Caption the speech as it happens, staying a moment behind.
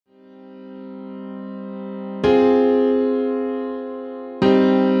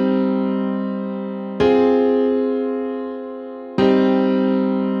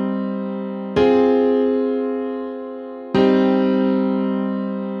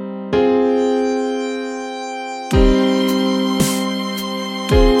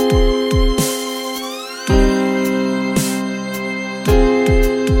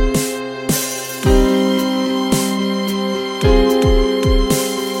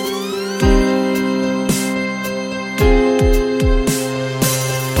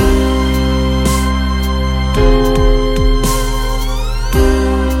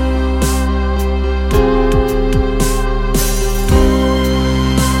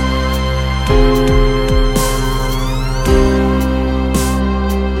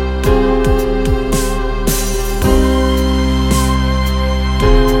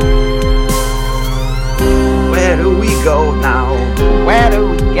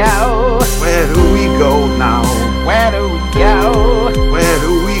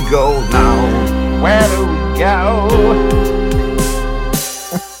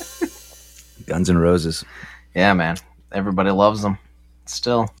Guns N' Roses. Yeah, man. Everybody loves them.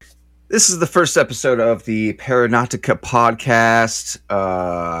 Still. This is the first episode of the Paranautica podcast.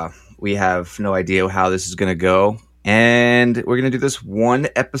 We have no idea how this is going to go. And we're going to do this one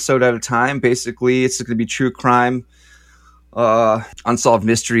episode at a time. Basically, it's going to be true crime, unsolved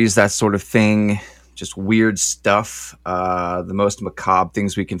mysteries, that sort of thing. Just weird stuff. The most macabre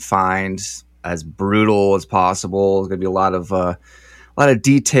things we can find, as brutal as possible. There's going to be a lot of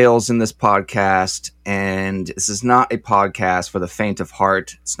details in this podcast, and this is not a podcast for the faint of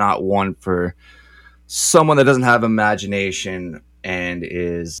heart. It's not one for someone that doesn't have imagination and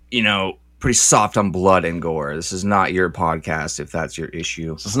is, pretty soft on blood and gore. This is not your podcast if that's your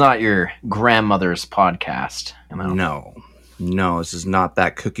issue. This is not your grandmother's podcast. No, this is not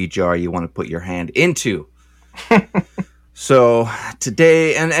that cookie jar you want to put your hand into. So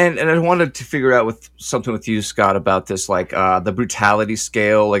today, and I wanted to figure out something with you, Scott, about this, like the brutality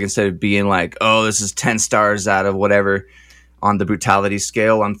scale. Like, instead of being like, oh, this is 10 stars out of whatever on the brutality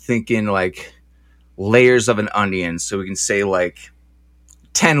scale, I'm thinking like layers of an onion. So we can say like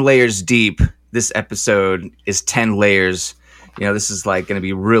 10 layers deep. This episode is 10 layers. This is like going to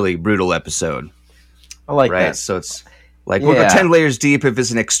be a really brutal episode. I like that. So it's like, we'll go 10 layers deep if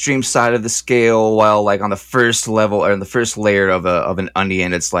it's an extreme side of the scale, while like on the first level or in the first layer of an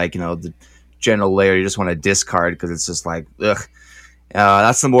onion, it's like, the general layer you just want to discard because it's just like, ugh.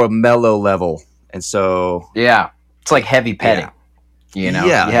 That's the more mellow level. And so... yeah, it's like heavy petting.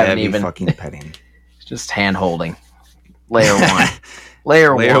 Yeah, you heavy fucking petting. Just hand-holding. Layer 1.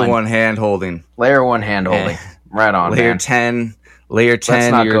 Layer 1 hand-holding. Layer 1 hand-holding. Right on, Layer man. 10. Layer 10.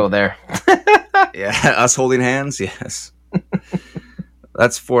 Let's not go there. Yeah, us holding hands? Yes.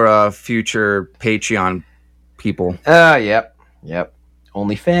 That's for future Patreon people. Yep.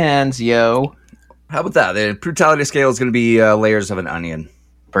 OnlyFans, yo. How about that? The brutality scale is going to be layers of an onion.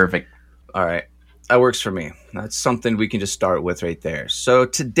 Perfect. All right. That works for me. That's something we can just start with right there. So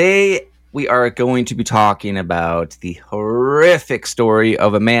today we are going to be talking about the horrific story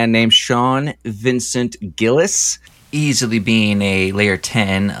of a man named Sean Vincent Gillis, easily being a layer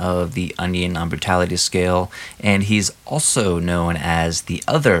 10 of the onion on brutality scale, and he's also known as the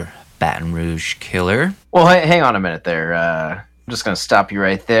other Baton Rouge killer. Well, hang on a minute there. I'm just going to stop you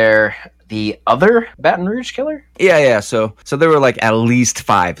right there. The other Baton Rouge killer? Yeah. So there were like at least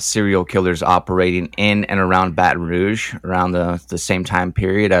 5 serial killers operating in and around Baton Rouge around the same time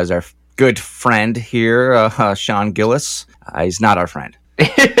period as our good friend here, Sean Gillis. He's not our friend.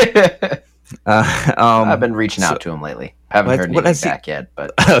 I've been reaching out to him lately. Haven't heard anything back yet,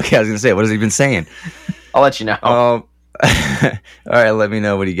 but okay, I was gonna say, what has he been saying? I'll let you know. All right, let me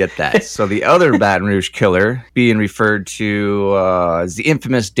know when you get that. So the other Baton Rouge killer being referred to as the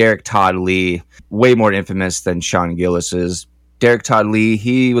infamous Derek Todd Lee, way more infamous than Sean Gillis is. Derek Todd Lee,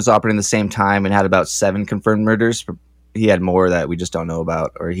 he was operating the same time and had about 7 confirmed murders. He had more that we just don't know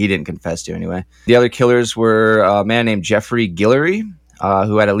about, or he didn't confess to anyway. The other killers were a man named Jeffrey Guillory,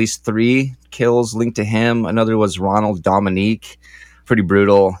 who had at least 3 kills linked to him. Another was Ronald Dominique. Pretty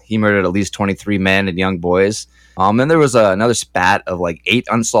brutal. He murdered at least 23 men and young boys. Then there was another spat of like 8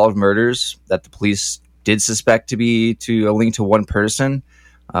 unsolved murders that the police did suspect to be a link to one person.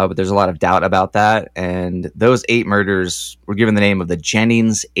 But there's a lot of doubt about that. And those 8 murders were given the name of the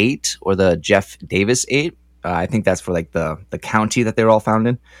Jennings 8 or the Jeff Davis 8. I think that's for like the county that they were all found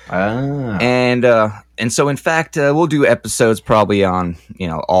in. And so in fact, we'll do episodes probably on,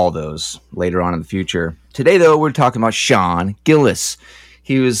 all those later on in the future. Today, though, we're talking about Sean Gillis.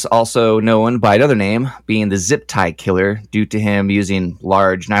 He was also known by another name, being the zip tie killer, due to him using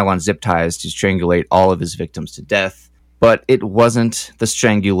large nylon zip ties to strangulate all of his victims to death. But it wasn't the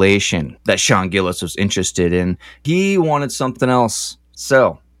strangulation that Sean Gillis was interested in. He wanted something else.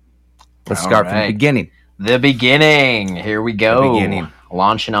 So let's start from the beginning. The beginning. Here we go. The beginning.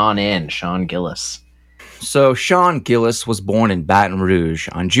 Launching on in. Sean Gillis. So Sean Gillis was born in Baton Rouge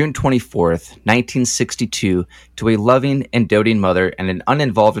on June 24th, 1962, to a loving and doting mother and an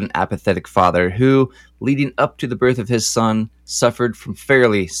uninvolved and apathetic father who, leading up to the birth of his son, suffered from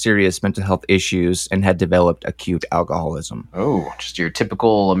fairly serious mental health issues and had developed acute alcoholism. Oh, just your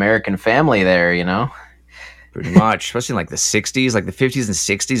typical American family there, Pretty much, especially in like the 60s, like the 50s and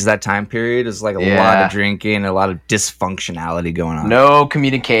 60s, that time period is like a lot of drinking, a lot of dysfunctionality going on. No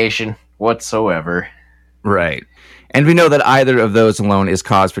communication whatsoever. Right. And we know that either of those alone is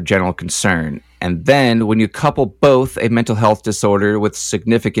cause for general concern. And then when you couple both a mental health disorder with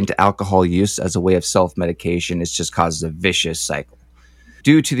significant alcohol use as a way of self-medication, it just causes a vicious cycle.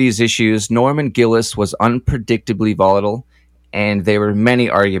 Due to these issues, Norman Gillis was unpredictably volatile, and there were many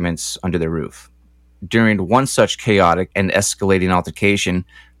arguments under the roof. During one such chaotic and escalating altercation,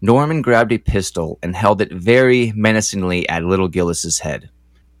 Norman grabbed a pistol and held it very menacingly at little Gillis's head.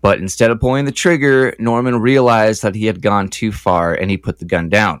 But instead of pulling the trigger, Norman realized that he had gone too far and he put the gun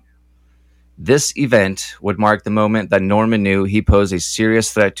down. This event would mark the moment that Norman knew he posed a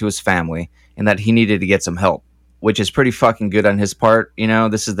serious threat to his family and that he needed to get some help, which is pretty fucking good on his part. You know,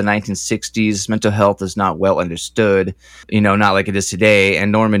 this is the 1960s. Mental health is not well understood, not like it is today.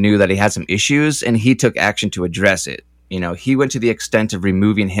 And Norman knew that he had some issues and he took action to address it. He went to the extent of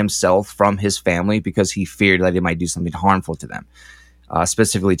removing himself from his family because he feared that he might do something harmful to them,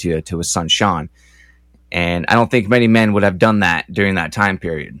 specifically to his son, Sean. And I don't think many men would have done that during that time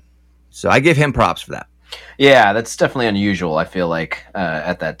period. So I give him props for that. Yeah, that's definitely unusual, I feel like,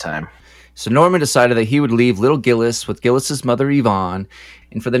 at that time. So Norman decided that he would leave little Gillis with Gillis's mother, Yvonne.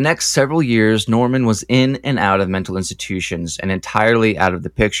 And for the next several years, Norman was in and out of mental institutions and entirely out of the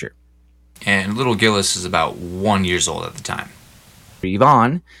picture. And little Gillis is about 1 year old at the time. For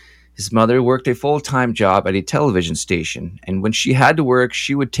Yvonne, his mother worked a full-time job at a television station, and when she had to work,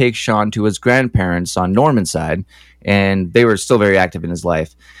 she would take Sean to his grandparents on Norman's side, and they were still very active in his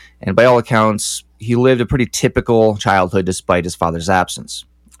life. And by all accounts, he lived a pretty typical childhood despite his father's absence.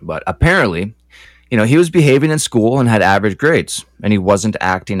 But apparently, he was behaving in school and had average grades, and he wasn't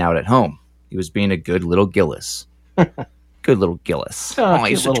acting out at home. He was being a good little Gillis. Good little Gillis. Oh,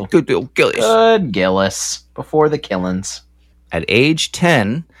 he's such a good little Gillis. Good Gillis. Before the killings. At age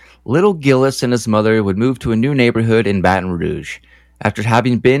 10, little Gillis and his mother would move to a new neighborhood in Baton Rouge. After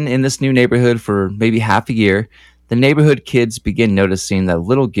having been in this new neighborhood for maybe half a year, the neighborhood kids begin noticing that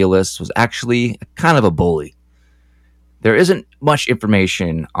little Gillis was actually kind of a bully. There isn't much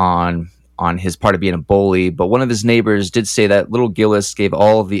information on his part of being a bully, but one of his neighbors did say that little Gillis gave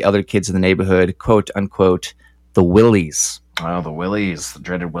all of the other kids in the neighborhood, quote unquote, the willies. Oh, the willies, the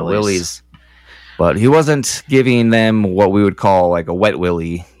dreaded willies. Willies. But he wasn't giving them what we would call like a wet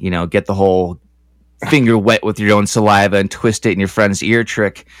willy, get the whole finger wet with your own saliva and twist it in your friend's ear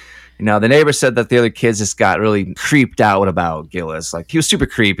trick. The neighbor said that the other kids just got really creeped out about Gillis. Like, he was super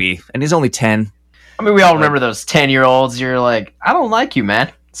creepy, and he's only 10. I mean, we all remember those 10-year-olds. You're like, I don't like you,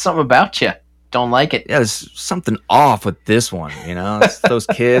 man. Something about you. Don't like it. Yeah, there's something off with this one, It's those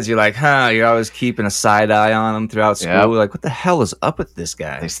kids, you're like, you're always keeping a side eye on them throughout school. Yep. Like, what the hell is up with this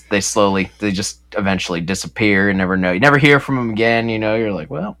guy? They just eventually disappear and never know. You never hear from them again, You're like,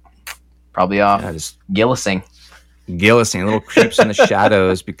 well, probably off just Gillising, little creeps in the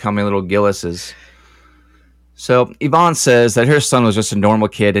shadows, becoming little Gillises. So Yvonne says that her son was just a normal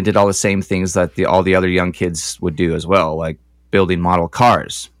kid and did all the same things that all the other young kids would do as well, like building model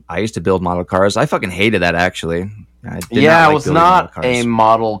cars. I used to build model cars. I fucking hated that, actually. I was not a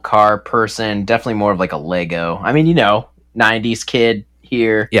model car person. Definitely more of like a Lego. I mean, 90s kid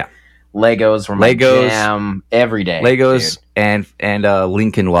here. Yeah. Legos were my jam every day. Legos dude. and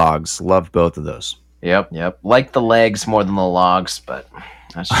Lincoln Logs. Loved both of those. Yep. Like the legs more than the logs, but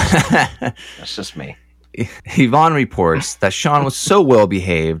that's just me. Yvonne reports that Sean was so well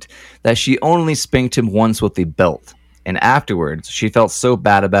behaved that she only spanked him once with a belt. And afterwards, she felt so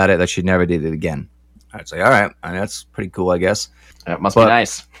bad about it that she never did it again. I'd say, all right, that's pretty cool, I guess. It must be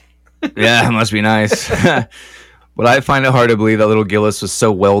nice. Yeah, it must be nice. But I find it hard to believe that little Gillis was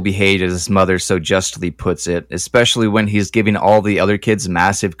so well behaved, as his mother so justly puts it, especially when he's giving all the other kids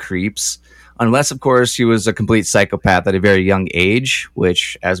massive creeps. Unless, of course, he was a complete psychopath at a very young age,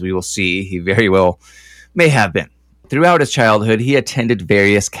 which, as we will see, he very well may have been. Throughout his childhood, he attended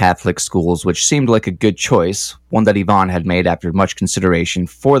various Catholic schools, which seemed like a good choice, one that Yvonne had made after much consideration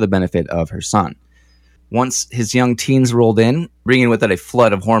for the benefit of her son. Once his young teens rolled in, bringing with it a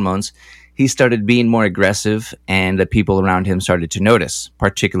flood of hormones, he started being more aggressive, and the people around him started to notice,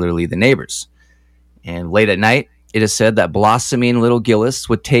 particularly the neighbors. And late at night, it is said that blossoming little Gillis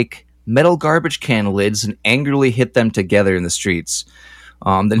would take metal garbage can lids and angrily hit them together in the streets.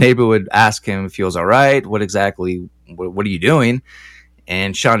 The neighbor would ask him if he was all right, what are you doing?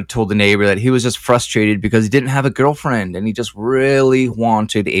 And Sean told the neighbor that he was just frustrated because he didn't have a girlfriend, and he just really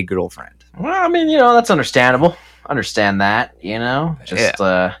wanted a girlfriend. Well, I mean, that's understandable. Understand that, just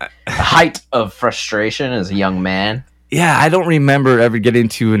a height of frustration as a young man. Yeah, I don't remember ever getting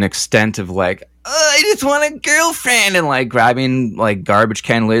to an extent of like, I just want a girlfriend, and like grabbing like garbage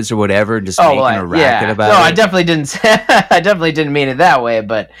can lids or whatever, and just making a racket about it. No, I definitely didn't. I definitely didn't mean it that way,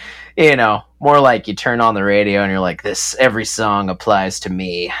 but more like you turn on the radio and you're like, every song applies to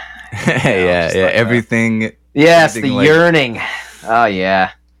me. Everything. Yes, the yearning. Oh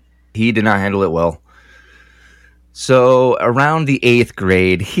yeah. He did not handle it well. So around the 8th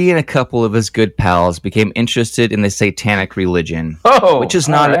grade, he and a couple of his good pals became interested in the satanic religion, which is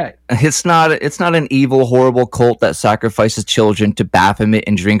not right. it's not an evil, horrible cult that sacrifices children to Baphomet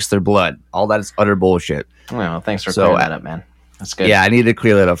and drinks their blood. All that is utter bullshit. Well, thanks for clearing that up, man. That's good. Yeah, I need to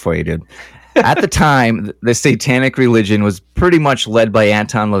clear that up for you, dude. At the time, the satanic religion was pretty much led by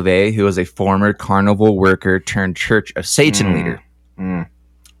Anton LaVey, who was a former carnival worker turned Church of Satan leader.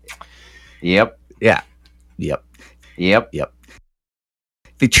 Yep. Yeah. Yep. Yep.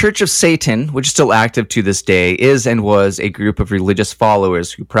 The Church of Satan, which is still active to this day, is and was a group of religious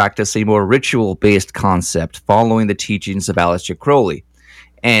followers who practice a more ritual-based concept following the teachings of Aleister Crowley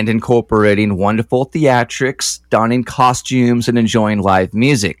and incorporating wonderful theatrics, donning costumes, and enjoying live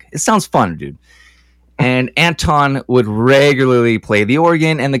music. It sounds fun, dude. And Anton would regularly play the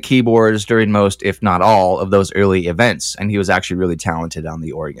organ and the keyboards during most, if not all, of those early events. And he was actually really talented on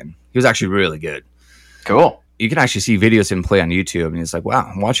the organ. He was actually really good. Cool. You can actually see videos of him play on YouTube, and it's like, wow,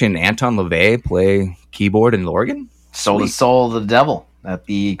 I'm watching Anton LaVey play keyboard and organ. Sold his soul to the devil at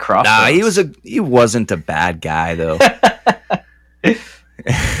the crossroads. Nah, he wasn't a bad guy though.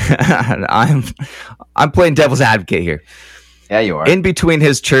 I'm playing devil's advocate here. Yeah, you are. In between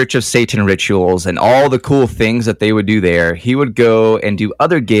his Church of Satan rituals and all the cool things that they would do there, he would go and do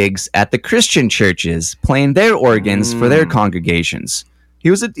other gigs at the Christian churches, playing their organs for their congregations. He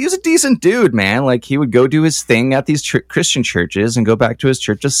was a decent dude, man. Like, he would go do his thing at these Christian churches and go back to his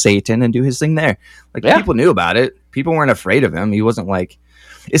Church of Satan and do his thing there. Like, people knew about it. People weren't afraid of him. He wasn't like...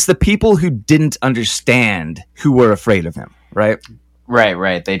 It's the people who didn't understand who were afraid of him, right?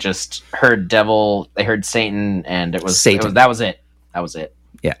 Right. They just heard devil, they heard Satan, and it was Satan. That was it.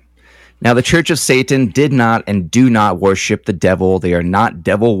 Yeah. Now, the Church of Satan did not and do not worship the devil. They are not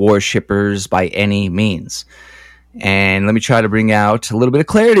devil worshippers by any means. And let me try to bring out a little bit of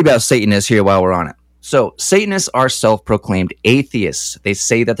clarity about Satanists here while we're on it. So, Satanists are self-proclaimed atheists. They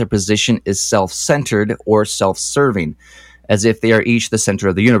say that their position is self-centered or self-serving, as if they are each the center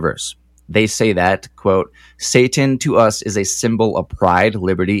of the universe. They say that, quote, Satan to us is a symbol of pride,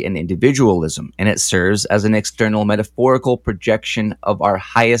 liberty, and individualism, and it serves as an external metaphorical projection of our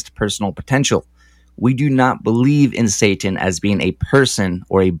highest personal potential. We do not believe in Satan as being a person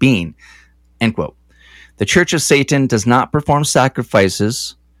or a being, end quote. The Church of Satan does not perform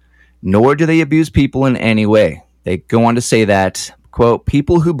sacrifices, nor do they abuse people in any way. They go on to say that, quote,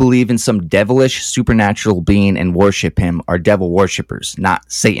 people who believe in some devilish supernatural being and worship him are devil worshippers,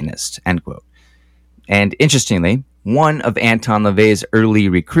 not Satanists, end quote. And interestingly, one of Anton LaVey's early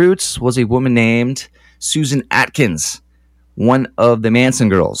recruits was a woman named Susan Atkins, one of the Manson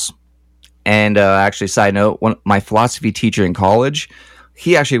girls. And actually, side note, my philosophy teacher in college,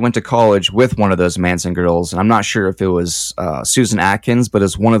 he actually went to college with one of those Manson girls, and I'm not sure if it was Susan Atkins, but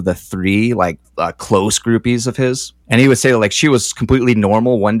it's one of the three close groupies of his. And he would say like she was completely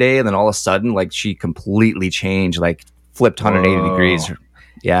normal one day, and then all of a sudden like she completely changed, like flipped 180 degrees.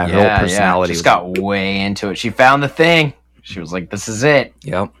 Yeah, her whole personality just got way into it. She found the thing. She was like, "This is it."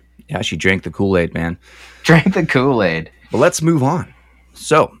 Yep. Yeah, she drank the Kool-Aid, man. Drank the Kool-Aid. But let's move on.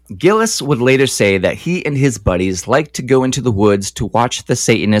 So, Gillis would later say that he and his buddies liked to go into the woods to watch the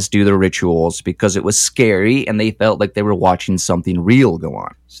Satanists do their rituals because it was scary and they felt like they were watching something real go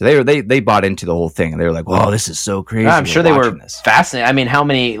on. So they bought into the whole thing and they were like, "Whoa, this is so crazy." I'm sure they were fascinated. I mean, how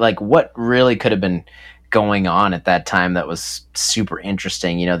many, what really could have been going on at that time that was super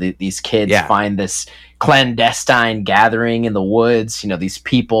interesting? You know, these kids find this clandestine gathering in the woods, these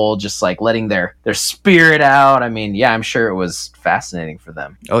people just like letting their spirit out. I mean, I'm sure it was fascinating for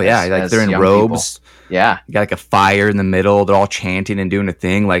them. Oh yeah, like they're in robes. People. Yeah, you got like a fire in the middle, they're all chanting and doing a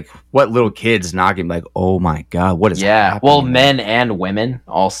thing. Like, what little kids knocking like, "Oh my god, what is happening?" Well, men and women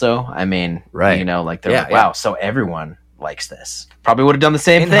also. I mean, right, like they're wow, so everyone likes this. Probably would have done the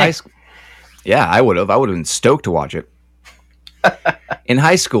same thing. Yeah, I would have been stoked to watch it. In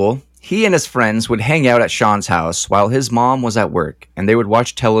high school, he and his friends would hang out at Sean's house while his mom was at work, and they would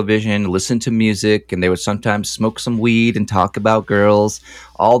watch television, listen to music, and they would sometimes smoke some weed and talk about girls,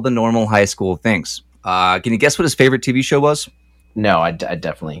 all the normal high school things. Can you guess what his favorite TV show was? No, I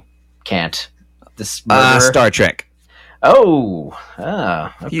definitely can't. Star Trek.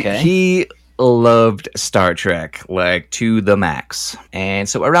 Okay. He loved Star Trek, like, to the max. And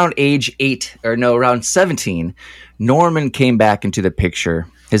so around around 17, Norman came back into the picture,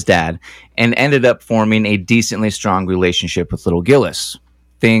 his dad, and ended up forming a decently strong relationship with little Gillis.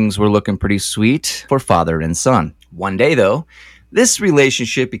 Things were looking pretty sweet for father and son. One day, though, this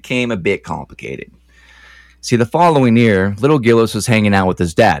relationship became a bit complicated. See, the following year, little Gillis was hanging out with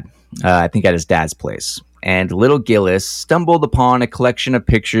his dad, I think at his dad's place. and little Gillis stumbled upon a collection of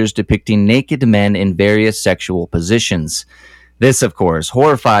pictures depicting naked men in various sexual positions. This, of course,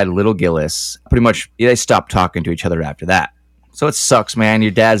 horrified little Gillis. Pretty much, they stopped talking to each other after that. So it sucks, man.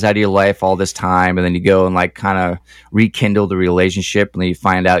 Your dad's out of your life all this time, and then you go and like kind of rekindle the relationship, and then you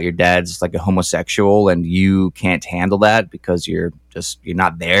find out your dad's like a homosexual, and you can't handle that because you're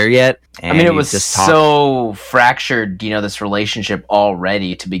not there yet. I mean, it was so fractured, this relationship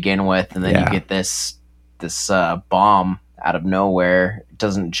already to begin with, and then you get this bomb out of nowhere. It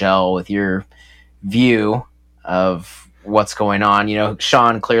doesn't gel with your view of what's going on.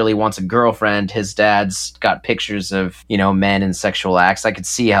 Sean clearly wants a girlfriend. His dad's got pictures of, men in sexual acts. I could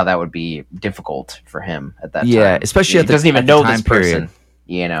see how that would be difficult for him at that time. Yeah, especially he doesn't even know this person.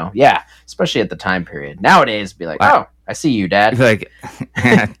 Yeah, especially at the time period. Nowadays, be like, oh, I see you, Dad. Like,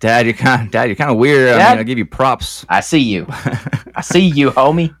 Dad, you're kind of weird. Dad? I'll give you props. I see you. I see you,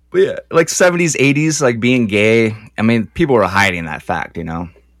 homie. But yeah, like 70s, 80s, like being gay. I mean, people were hiding that fact,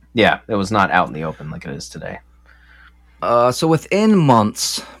 Yeah, it was not out in the open like it is today. So within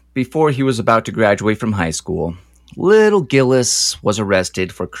months before he was about to graduate from high school, little Gillis was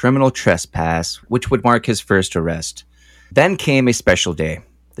arrested for criminal trespass, which would mark his first arrest. Then came a special day,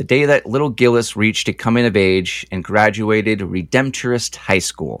 the day that little Gillis reached a coming of age and graduated Redemptorist High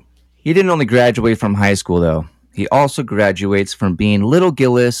School. He didn't only graduate from high school, though. He also graduates from being little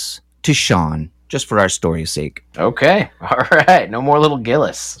Gillis to Sean, just for our story's sake. Okay, all right. No more little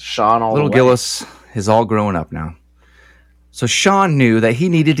Gillis. Sean all the way. Little Gillis is all grown up now. So Sean knew that he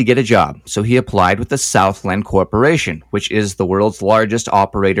needed to get a job, so he applied with the Southland Corporation, which is the world's largest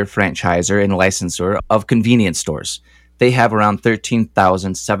operator, franchisor, and licensor of convenience stores. They have around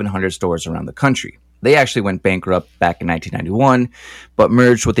 13,700 stores around the country. They actually went bankrupt back in 1991, but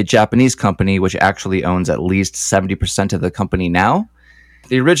merged with a Japanese company, which actually owns at least 70% of the company now.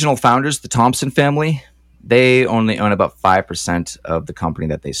 The original founders, the Thompson family, they only own about 5% of the company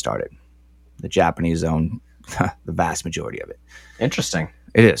that they started. The Japanese own the vast majority of it. Interesting.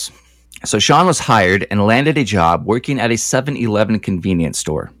 It is. So Sean was hired and landed a job working at a 7-Eleven convenience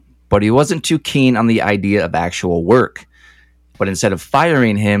store, but he wasn't too keen on the idea of actual work. But instead of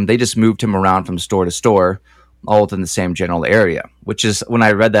firing him, they just moved him around from store to store, all within the same general area, which is, when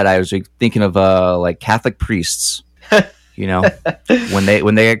I read that, I was thinking of like Catholic priests. When they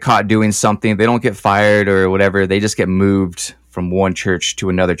get caught doing something, they don't get fired or whatever. They just get moved from one church to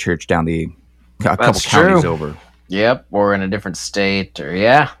another church down a couple counties over. Yep, or in a different state, or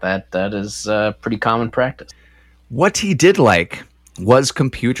that is pretty common practice. What he did like was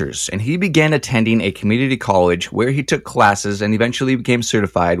computers, and he began attending a community college where he took classes and eventually became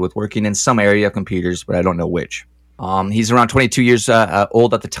certified with working in some area of computers, but I don't know which. He's around 22 years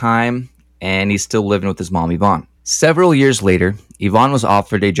old at the time, and he's still living with his mom, Yvonne. Several years later, Yvonne was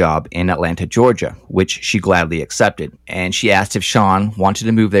offered a job in Atlanta, Georgia, which she gladly accepted. And she asked if Sean wanted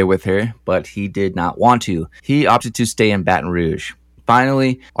to move there with her, but he did not want to. He opted to stay in Baton Rouge.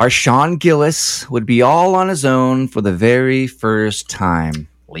 Finally, our Sean Gillis would be all on his own for the very first time.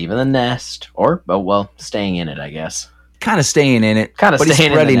 Leaving the nest, or, staying in it, I guess. Kind of staying in it. Kind of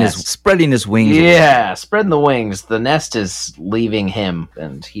staying in the nest. Spreading his wings. Yeah, spreading the wings. The nest is leaving him,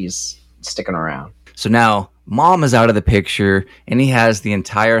 and he's sticking around. So now, Mom is out of the picture, and he has the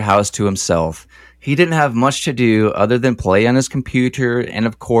entire house to himself. He didn't have much to do other than play on his computer and,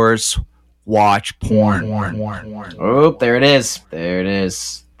 of course, watch porn. Oh, there it is. There it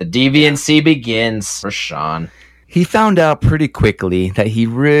is. The deviancy begins for Sean. He found out pretty quickly that he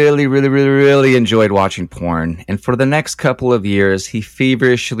really enjoyed watching porn, and for the next couple of years, he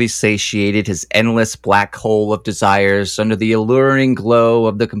feverishly satiated his endless black hole of desires under the alluring glow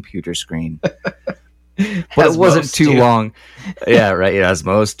of the computer screen. But it wasn't too long. Yeah, right. Yeah, as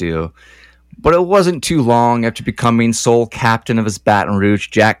most do. But it wasn't too long after becoming sole captain of his Baton Rouge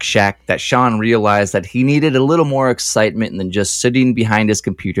Jack Shack that Sean realized that he needed a little more excitement than just sitting behind his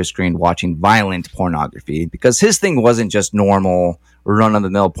computer screen watching violent pornography, because his thing wasn't just normal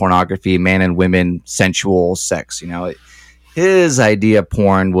run-of-the-mill pornography, man and women, sensual sex. His idea of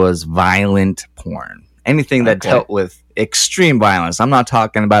porn was violent porn. Anything that dealt with extreme violence. I'm not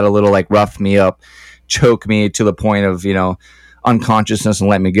talking about a little like rough me up, choke me to the point of, unconsciousness and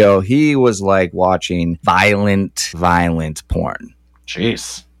let me go. He was like watching violent porn.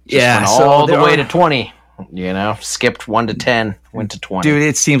 Jeez. Yeah. All the way to 20, skipped 1 to 10, went to 20. Dude,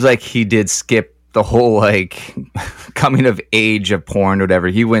 it seems like he did skip the whole like coming of age of porn or whatever.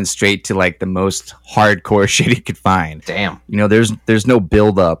 He went straight to like the most hardcore shit he could find. Damn. There's no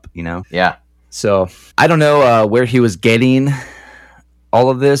build up, Yeah. So I don't know where he was getting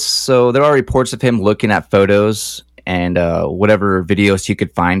all of this. So there are reports of him looking at photos and whatever videos he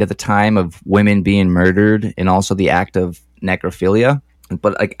could find at the time of women being murdered and also the act of necrophilia.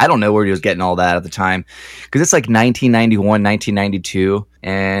 But like, I don't know where he was getting all that at the time, because it's like 1991, 1992.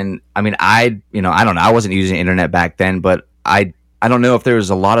 And I mean, I don't know. I wasn't using the internet back then, but I don't know if there was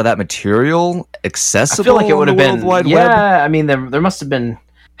a lot of that material accessible. I feel like it would have been, Wide yeah. Web. I mean, there must have been.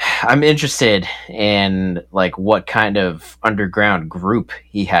 I'm interested in like what kind of underground group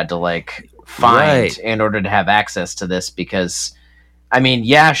he had to like find in order to have access to this, because I mean,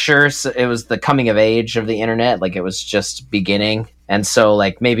 yeah, sure, so it was the coming of age of the internet, like it was just beginning, and so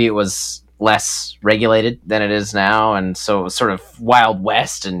like maybe it was less regulated than it is now, and so it was sort of Wild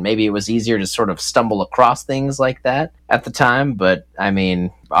West, and maybe it was easier to sort of stumble across things like that at the time. But I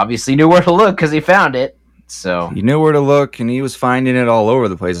mean, obviously knew where to look because he found it. So he knew where to look, and he was finding it all over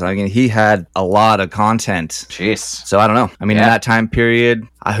the place. I mean, he had a lot of content. Jeez. So I don't know. I mean, in that time period,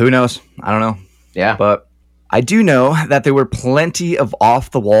 who knows? I don't know. Yeah. But I do know that there were plenty of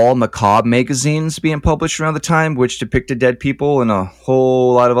off-the-wall macabre magazines being published around the time, which depicted dead people and a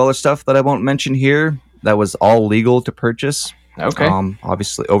whole lot of other stuff that I won't mention here. That was all legal to purchase. Okay.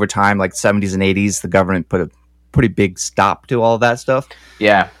 Obviously, over time, like 70s and 80s, the government put a pretty big stop to all of that stuff.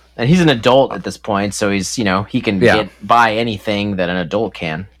 Yeah. And he's an adult at this point, so he's, he can buy anything that an adult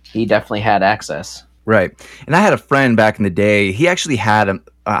can. He definitely had access. Right. And I had a friend back in the day. He actually had,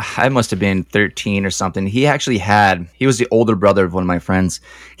 I must have been 13 or something. He was the older brother of one of my friends.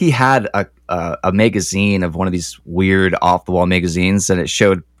 He had a magazine of one of these weird off-the-wall magazines, and it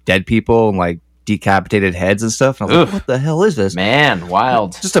showed dead people and like decapitated heads and stuff. And I was like, what the hell is this? Man,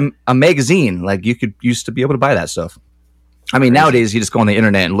 wild. Just a magazine. Like you used to be able to buy that stuff. I mean, nowadays you just go on the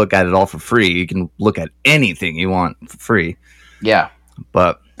internet and look at it all for free. You can look at anything you want for free. Yeah.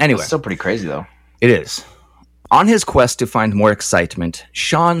 But anyway. It's still pretty crazy, though. It is. On his quest to find more excitement,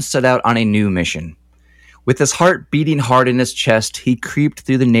 Sean set out on a new mission. With his heart beating hard in his chest, he creeped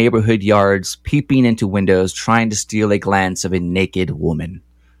through the neighborhood yards, peeping into windows, trying to steal a glance of a naked woman.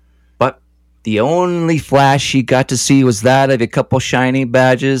 But the only flash he got to see was that of a couple shiny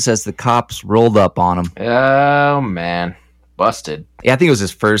badges as the cops rolled up on him. Oh, man. Busted. Yeah, I think it was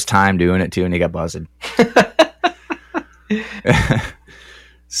his first time doing it too, and he got busted.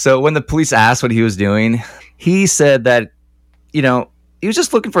 So when the police asked what he was doing, he said that, he was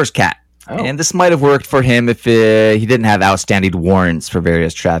just looking for his cat. Oh. And this might have worked for him if he didn't have outstanding warrants for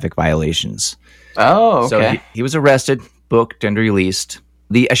various traffic violations. Oh, okay. So he was arrested, booked, and released.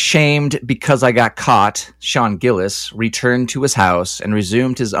 The ashamed because I got caught, Sean Gillis, returned to his house and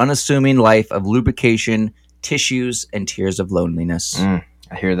resumed his unassuming life of lubrication, tissues, and tears of loneliness. I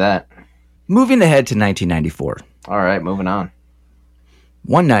hear that. Moving ahead to 1994. All right, moving on.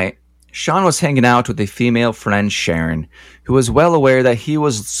 One night, Sean was hanging out with a female friend, Sharon, who was well aware that he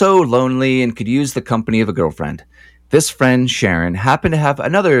was so lonely and could use the company of a girlfriend. This friend, Sharon, happened to have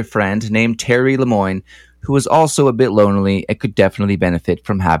another friend named Terry Lemoyne, who was also a bit lonely and could definitely benefit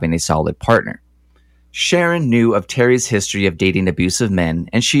from having a solid partner. Sharon knew of Terry's history of dating abusive men,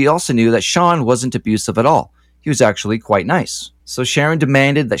 and she also knew that Sean wasn't abusive at all. He was actually quite nice. So Sharon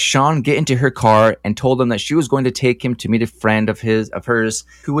demanded that Sean get into her car and told him that she was going to take him to meet a friend of hers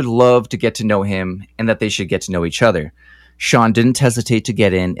who would love to get to know him and that they should get to know each other. Sean didn't hesitate to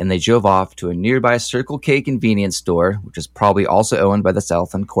get in, and they drove off to a nearby Circle K convenience store, which is probably also owned by the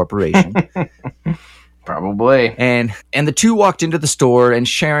Southland Corporation. Probably. And the two walked into the store, and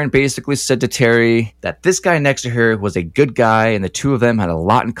Sharon basically said to Terry that this guy next to her was a good guy, and the two of them had a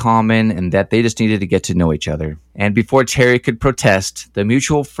lot in common, and that they just needed to get to know each other. And before Terry could protest, the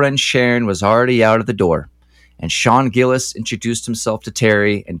mutual friend Sharon was already out of the door. And Sean Gillis introduced himself to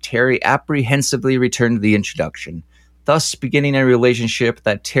Terry, and Terry apprehensively returned the introduction, thus beginning a relationship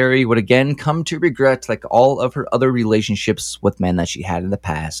that Terry would again come to regret, like all of her other relationships with men that she had in the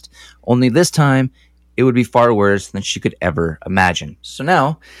past. Only this time, it would be far worse than she could ever imagine. So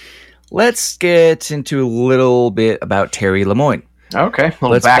now, let's get into a little bit about Terry Lemoyne. Okay, a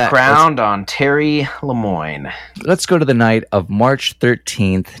little background on Terry Lemoyne. Let's go to the night of March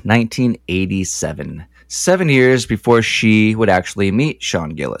 13th, 1987, 7 years before she would actually meet Sean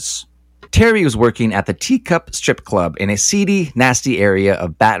Gillis. Terry was working at the Teacup Strip Club in a seedy, nasty area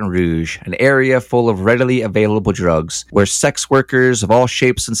of Baton Rouge, an area full of readily available drugs, where sex workers of all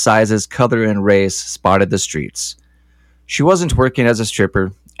shapes and sizes, color, and race spotted the streets. She wasn't working as a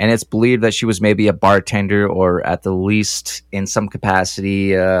stripper, and it's believed that she was maybe a bartender or at the least in some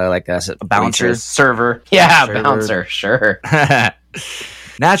capacity like a bouncer. Server. Yeah, server. Bouncer, sure.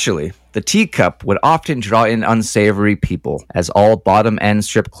 Naturally, The teacup would often draw in unsavory people, as all bottom-end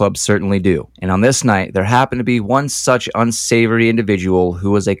strip clubs certainly do. And on this night, there happened to be one such unsavory individual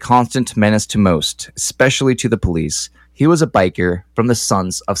who was a constant menace to most, especially to the police. He was a biker from the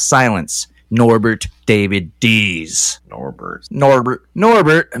Sons of Silence, Norbert David Dees.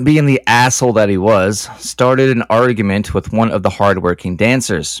 Norbert, being the asshole that he was, started an argument with one of the hardworking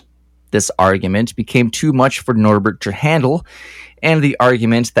dancers. This argument became too much for Norbert to handle, and the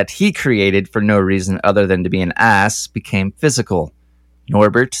argument that he created for no reason other than to be an ass became physical.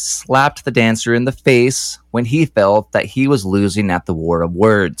 Norbert slapped the dancer in the face when he felt that he was losing at the war of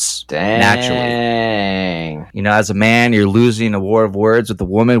words. Dang. Naturally. You know, as a man, you're losing a war of words with a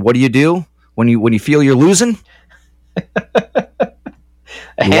woman. What do? When you feel you're losing? You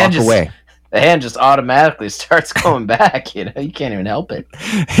walk away. The hand just automatically starts going back. You can't even help it.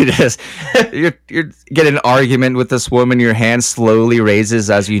 You're getting an argument with this woman. Your hand slowly raises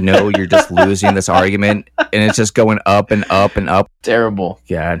as you know you're just losing this argument, and it's just going up and up and up. Terrible.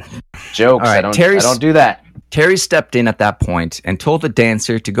 God. Jokes. Right, I don't do that. Terry stepped in at that point and told the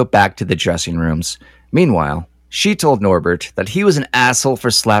dancer to go back to the dressing rooms. Meanwhile, she told Norbert that he was an asshole for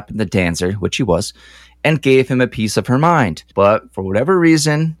slapping the dancer, which he was, and gave him a piece of her mind, but for whatever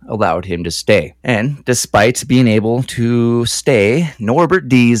reason, allowed him to stay. And despite being able to stay, Norbert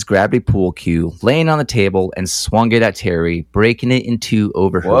Dees grabbed a pool cue, laying on the table, and swung it at Terry, breaking it in two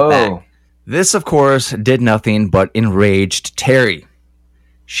over her back. This, of course, did nothing but enraged Terry.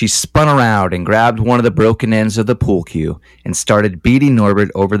 She spun around and grabbed one of the broken ends of the pool cue and started beating Norbert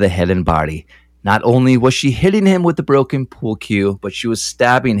over the head and body. Not only was she hitting him with the broken pool cue, but she was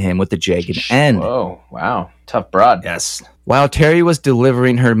stabbing him with the jagged end. Whoa, wow. Tough broad. Yes. While Terry was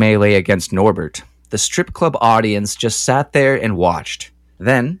delivering her melee against Norbert, the strip club audience just sat there and watched.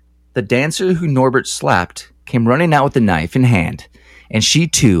 Then, the dancer who Norbert slapped came running out with a knife in hand, and she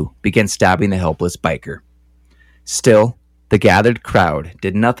too began stabbing the helpless biker. Still, the gathered crowd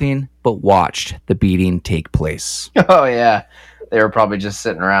did nothing but watched the beating take place. Oh, yeah. They were probably just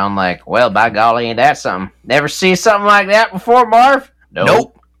sitting around like, well, by golly, ain't that something? Never see something like that before, Marv?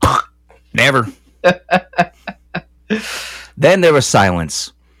 Nope. Never. Then there was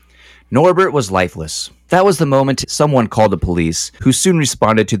silence. Norbert was lifeless. That was the moment someone called the police, who soon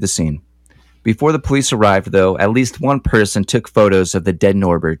responded to the scene. Before the police arrived, though, at least one person took photos of the dead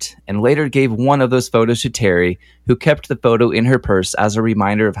Norbert, and later gave one of those photos to Terry, who kept the photo in her purse as a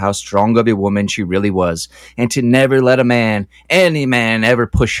reminder of how strong of a woman she really was, and to never let any man, ever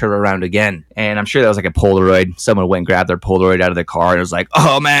push her around again. And I'm sure that was like a Polaroid. Someone went and grabbed their Polaroid out of the car and was like,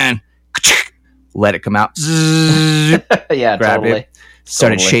 oh man, let it come out. Yeah, grabbed totally. it,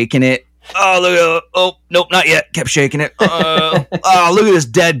 started shaking it. Oh, look at it. Oh, nope, not yet. Kept shaking it. Oh, look at this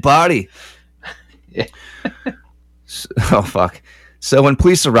dead body. Oh, fuck. So when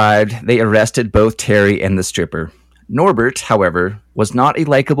police arrived, they arrested both Terry and the stripper. Norbert, however, was not a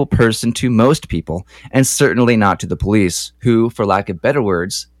likable person to most people, and certainly not to the police, who, for lack of better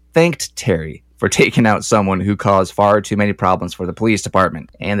words, thanked Terry for taking out someone who caused far too many problems for the police department.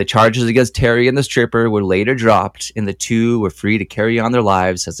 And the charges against Terry and the stripper were later dropped, and the two were free to carry on their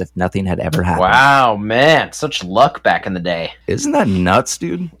lives as if nothing had ever happened. Wow, man. Such luck back in the day. Isn't that nuts,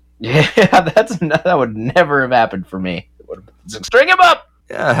 dude? Yeah, that would never have happened for me. String him up.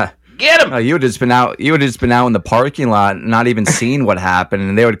 Yeah, get him. You would have just been out. You would have just been out in the parking lot, not even seen what happened,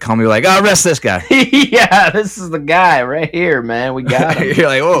 and they would come and be like, "Oh, arrest this guy." Yeah, this is the guy right here, man. We got him. You're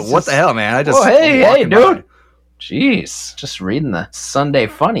like, "Oh, what the hell, man?" I just hey, dude. Jeez, just reading the Sunday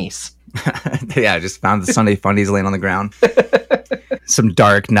funnies. Yeah, I just found the Sunday funnies laying on the ground. Some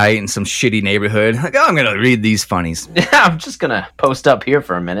dark night in some shitty neighborhood. Like, oh, I'm going to read these funnies. Yeah, I'm just going to post up here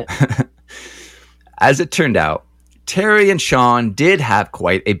for a minute. As it turned out, Terry and Sean did have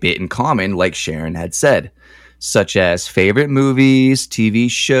quite a bit in common, like Sharon had said, such as favorite movies, TV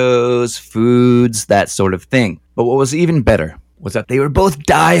shows, foods, that sort of thing. But what was even better was that they were both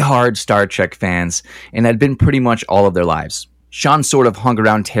die-hard Star Trek fans and had been pretty much all of their lives. Sean sort of hung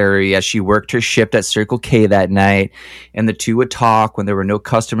around Terry as she worked her shift at Circle K that night, and the two would talk when there were no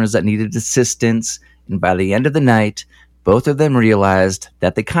customers that needed assistance, and by the end of the night, both of them realized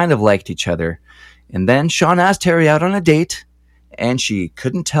that they kind of liked each other. And then Sean asked Terry out on a date, and she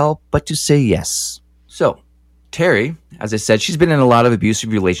couldn't help but to say yes. So, Terry, as I said, she's been in a lot of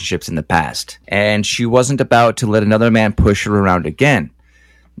abusive relationships in the past, and she wasn't about to let another man push her around again.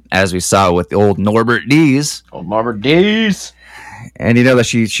 As we saw with the old Norbert Dees. Old Norbert Dees. And you know that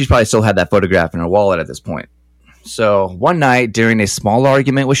she probably still had that photograph in her wallet at this point. So one night during a small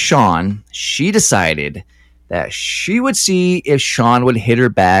argument with Sean, she decided that she would see if Sean would hit her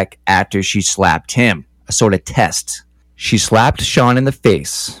back after she slapped him. A sort of test. She slapped Sean in the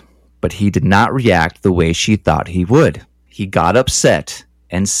face, but he did not react the way she thought he would. He got upset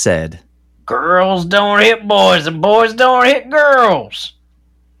and said, "Girls don't hit boys and boys don't hit girls."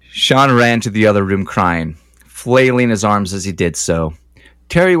 Sean ran to the other room crying, flailing his arms as he did so.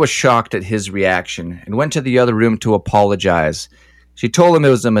 Terry was shocked at his reaction and went to the other room to apologize. She told him it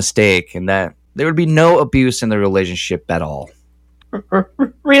was a mistake and that there would be no abuse in the relationship at all.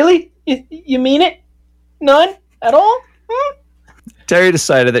 Really? You mean it? None? At all? Terry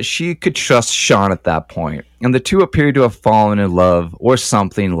decided that she could trust Sean at that point, and the two appeared to have fallen in love or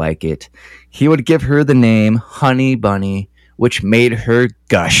something like it. He would give her the name Honey Bunny, which made her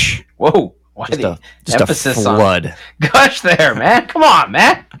gush. Whoa. Why just a flood. On gush there, man. Come on,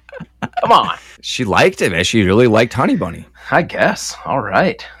 man. Come on. She liked it, man. She really liked Honey Bunny. I guess. All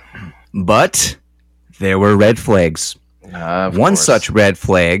right. But there were red flags. One such red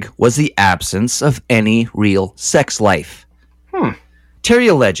flag was the absence of any real sex life. Terry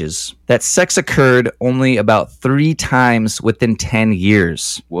alleges that sex occurred only about 3 times within 10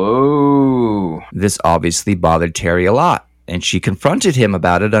 years. Whoa. This obviously bothered Terry a lot, and she confronted him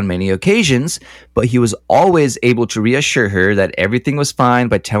about it on many occasions, but he was always able to reassure her that everything was fine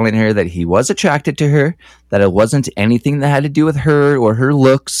by telling her that he was attracted to her, that it wasn't anything that had to do with her or her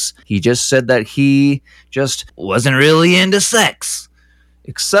looks. He just said that he just wasn't really into sex.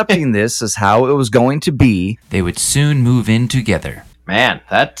 Accepting this as how it was going to be, they would soon move in together. Man,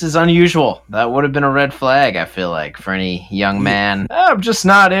 that is unusual. That would have been a red flag, I feel like, for any young man. I'm just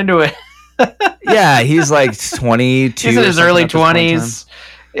not into it. Yeah, he's like 22. He's in his early 20s.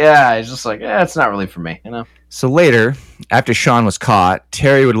 Yeah, he's just like, it's not really for me, you know? So later, after Sean was caught,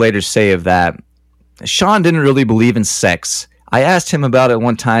 Terry would later say of that, Sean didn't really believe in sex. I asked him about it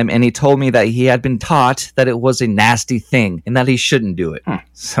one time, and he told me that he had been taught that it was a nasty thing and that he shouldn't do it.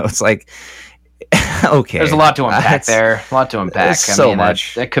 So it's like, okay. There's a lot to unpack there. A lot to unpack. So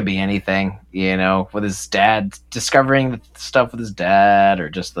much. That could be anything, you know, with his dad, discovering the stuff with his dad, or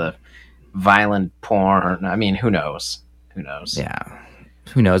just the violent porn. I mean, who knows? Yeah.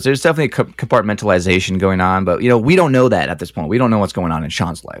 Who knows? There's definitely a compartmentalization going on, but, you know, we don't know that at this point. We don't know what's going on in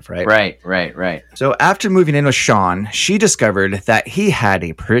Sean's life, right? Right. So after moving in with Sean, she discovered that he had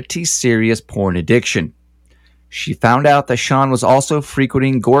a pretty serious porn addiction. She found out that Sean was also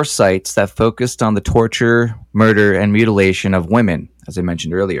frequenting gore sites that focused on the torture, murder, and mutilation of women, as I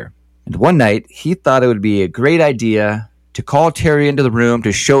mentioned earlier. And one night, he thought it would be a great idea to call Terry into the room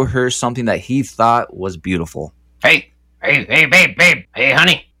to show her something that he thought was beautiful. Hey, babe. Hey,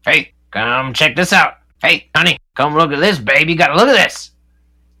 honey. Hey, come check this out. Hey, honey, come look at this, babe. You gotta look at this.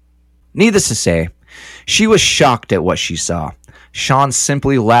 Needless to say, she was shocked at what she saw. Sean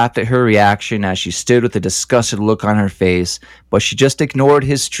simply laughed at her reaction as she stood with a disgusted look on her face, but she just ignored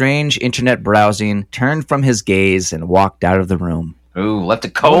his strange internet browsing, turned from his gaze, and walked out of the room. Ooh, left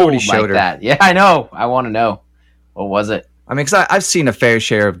it cold like that. Yeah, I know. I want to know. What was it? I mean, because I've seen a fair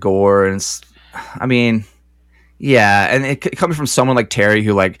share of gore, and I mean, yeah, and it coming from someone like Terry,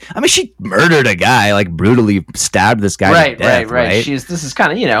 who, like, I mean, she murdered a guy, like, brutally stabbed this guy to death, right? This is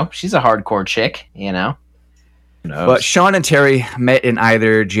kind of, you know, she's a hardcore chick, you know. But Sean and Terry met in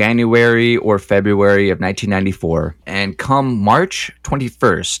either January or February of 1994, and come March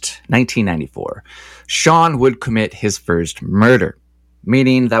 21st, 1994, Sean would commit his first murder,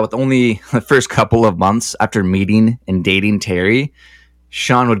 meaning that with only the first couple of months after meeting and dating Terry,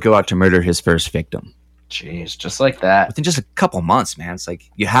 Sean would go out to murder his first victim. Jeez, just like that. Within just a couple months, man. It's like,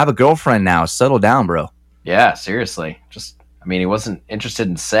 you have a girlfriend now. Settle down, bro. Yeah, seriously. I mean, he wasn't interested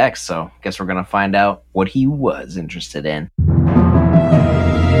in sex, so I guess we're going to find out what he was interested in.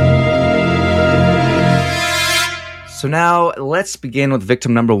 So now, let's begin with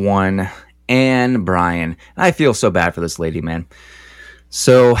victim number 1, Anne Bryan. I feel so bad for this lady, man.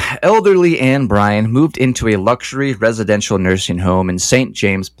 So, elderly Anne Bryan moved into a luxury residential nursing home in St.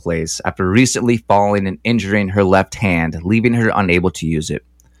 James Place after recently falling and injuring her left hand, leaving her unable to use it.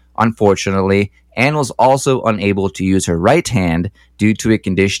 Unfortunately, Anne was also unable to use her right hand due to a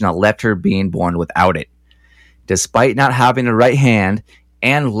condition that left her being born without it. Despite not having a right hand,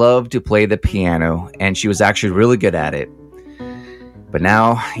 Anne loved to play the piano, and she was actually really good at it. But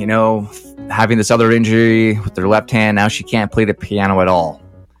now, you know, having this other injury with her left hand, now she can't play the piano at all.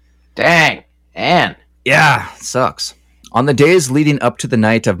 Dang, Anne. Yeah, it sucks. On the days leading up to the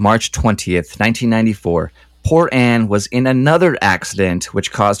night of March 20th, 1994, poor Anne was in another accident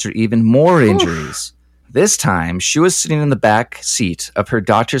which caused her even more injuries. This time, she was sitting in the back seat of her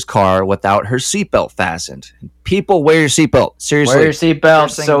doctor's car without her seatbelt fastened. People, wear your seatbelt. Seriously. Wear your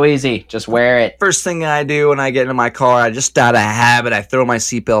seatbelt. So easy. Just wear it. First thing I do when I get into my car, I just out of habit, I throw my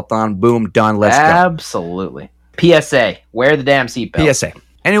seatbelt on. Boom, done. Let's go. Absolutely. PSA. Wear the damn seatbelt. PSA.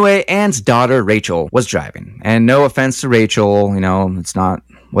 Anyway, Anne's daughter, Rachel, was driving. And no offense to Rachel, it's not,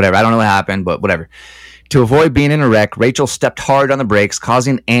 whatever. I don't know what happened, but whatever. To avoid being in a wreck, Rachel stepped hard on the brakes,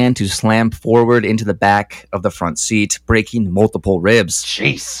 causing Anne to slam forward into the back of the front seat, breaking multiple ribs.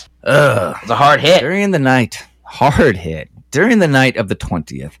 Jeez. Ugh. It was a hard hit. During the night of the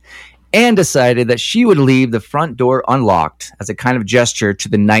 20th, Anne decided that she would leave the front door unlocked as a kind of gesture to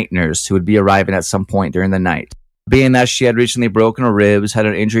the night nurse who would be arriving at some point during the night. Being that she had recently broken her ribs, had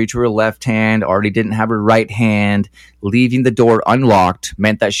an injury to her left hand, already didn't have her right hand, leaving the door unlocked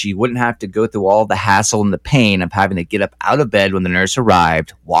meant that she wouldn't have to go through all the hassle and the pain of having to get up out of bed when the nurse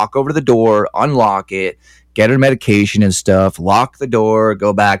arrived, walk over to the door, unlock it, get her medication and stuff, lock the door,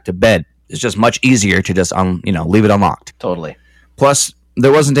 go back to bed. It's just much easier to just leave it unlocked. Totally. Plus,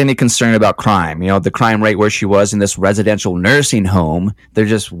 there wasn't any concern about crime. The crime rate where she was in this residential nursing home, there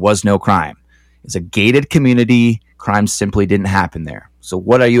just was no crime. It's a gated community. Crime simply didn't happen there. So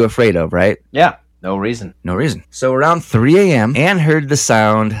what are you afraid of, right? Yeah, no reason. No reason. So around 3 a.m., Anne heard the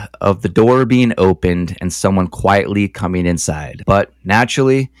sound of the door being opened and someone quietly coming inside. But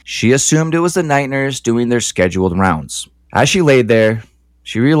naturally, she assumed it was the night nurse doing their scheduled rounds. As she laid there,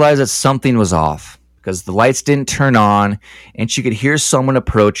 she realized that something was off because the lights didn't turn on and she could hear someone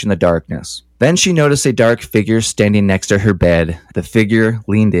approach in the darkness. Then she noticed a dark figure standing next to her bed. The figure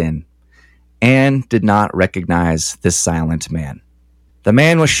leaned in. Anne did not recognize this silent man. The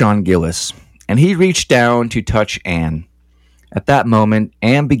man was Sean Gillis, and he reached down to touch Anne. At that moment,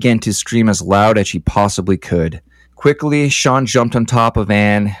 Anne began to scream as loud as she possibly could. Quickly, Sean jumped on top of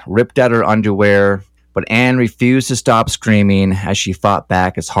Anne, ripped at her underwear, but Anne refused to stop screaming as she fought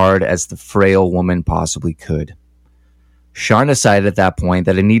back as hard as the frail woman possibly could. Sean decided at that point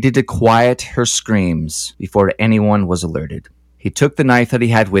that he needed to quiet her screams before anyone was alerted. He took the knife that he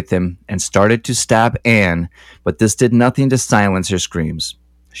had with him and started to stab Anne, but this did nothing to silence her screams.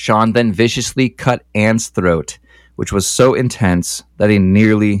 Sean then viciously cut Anne's throat, which was so intense that he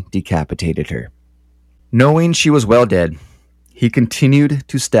nearly decapitated her. Knowing she was well dead, he continued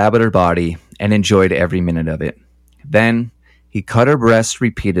to stab at her body and enjoyed every minute of it. Then, he cut her breasts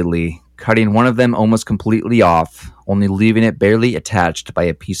repeatedly, cutting one of them almost completely off, only leaving it barely attached by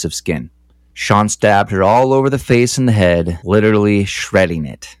a piece of skin. Sean stabbed her all over the face and the head, literally shredding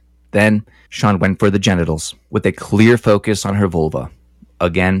it. Then, Sean went for the genitals, with a clear focus on her vulva.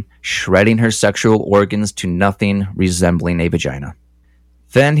 Again, shredding her sexual organs to nothing resembling a vagina.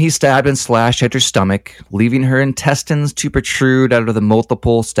 Then he stabbed and slashed at her stomach, leaving her intestines to protrude out of the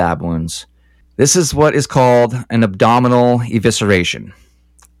multiple stab wounds. This is what is called an abdominal evisceration.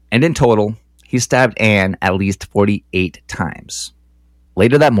 And in total, he stabbed Anne at least 48 times.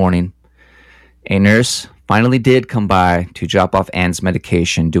 Later that morning, a nurse finally did come by to drop off Anne's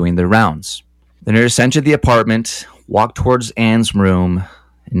medication doing their rounds. The nurse entered the apartment, walked towards Anne's room,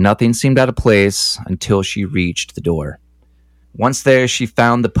 and nothing seemed out of place until she reached the door. Once there, she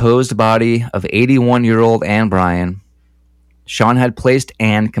found the posed body of 81-year-old Anne Bryan. Sean had placed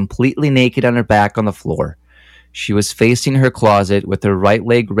Anne completely naked on her back on the floor. She was facing her closet with her right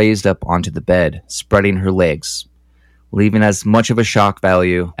leg raised up onto the bed, spreading her legs, leaving as much of a shock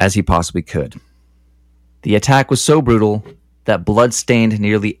value as he possibly could. The attack was so brutal that blood stained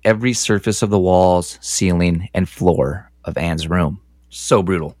nearly every surface of the walls, ceiling, and floor of Anne's room. So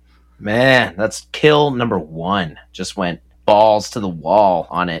brutal. Man, that's kill number 1. Just went balls to the wall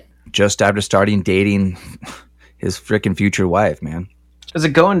on it. Just after starting dating his freaking future wife, man. Does it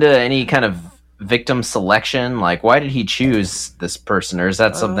go into any kind of victim selection? Like, why did he choose this person? Or is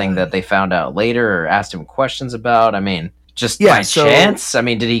that something that they found out later or asked him questions about? I mean, just by chance? I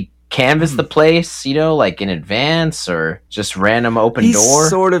mean, did he canvass the place, like in advance, or just random open door? He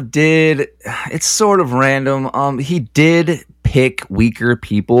sort of did. It's sort of random. He did pick weaker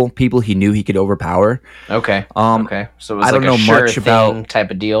people he knew he could overpower. Okay. Okay. So it was I don't know much about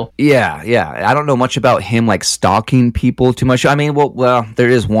type of deal. Yeah. I don't know much about him like stalking people too much. I mean, well, there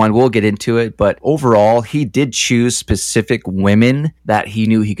is one. We'll get into it, but overall, he did choose specific women that he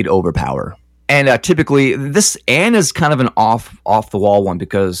knew he could overpower. And typically, this Anne is kind of an off the wall one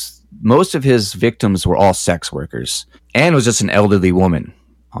because most of his victims were all sex workers. Anne was just an elderly woman,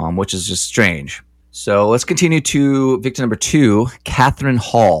 which is just strange. So let's continue to victim number 2, Catherine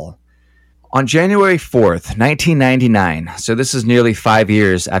Hall. On January 4th, 1999, so this is nearly 5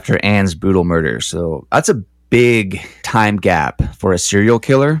 years after Anne's brutal murder. So that's a big time gap for a serial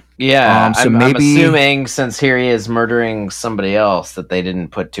killer. Yeah, I'm assuming since here he is murdering somebody else that they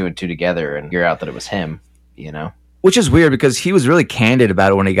didn't put 2 and 2 together and figure out that it was him, Which is weird because he was really candid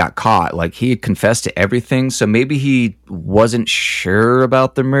about it when he got caught. Like, he had confessed to everything, so maybe he wasn't sure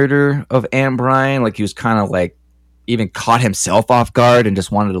about the murder of Anne Bryan. Like, he was kind of like, even caught himself off guard and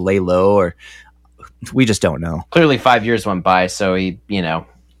just wanted to lay low, or we just don't know. Clearly 5 years went by, so he,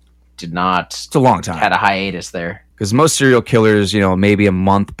 did not. It's a long time. Had a hiatus there. Because most serial killers, maybe a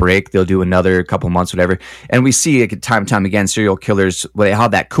month break, they'll do another couple months, whatever. And we see time and time again, serial killers, they have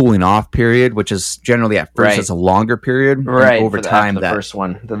that cooling off period, which is generally at first it's a longer period. Right. Over time, the first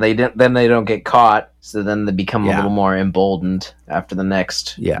one, then they don't get caught, so then they become a little more emboldened after the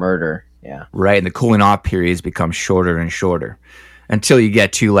next murder. Yeah. Right. And the cooling off periods become shorter and shorter until you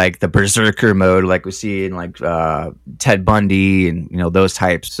get to like the berserker mode, like we see in like Ted Bundy and those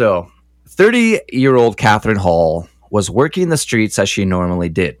types. So 30-year-old Catherine Hall was working the streets as she normally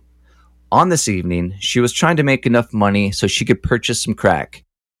did. On this evening, she was trying to make enough money so she could purchase some crack.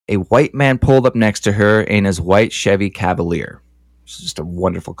 A white man pulled up next to her in his white Chevy Cavalier. It's just a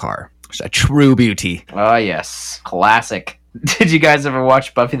wonderful car. It's a true beauty. Oh, yes. Classic. Did you guys ever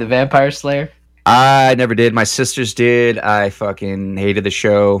watch Buffy the Vampire Slayer? I never did. My sisters did. I fucking hated the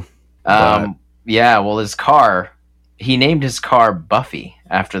show. Yeah, well, he named his car Buffy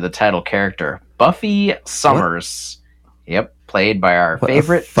after the title character. Buffy Summers. What? Yep, played by our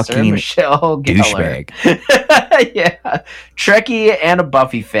favorite Sarah Michelle Gellar. Douchebag. Yeah, Trekkie and a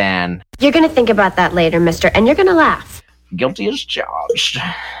Buffy fan. You're going to think about that later, mister, and you're going to laugh. Guilty as charged,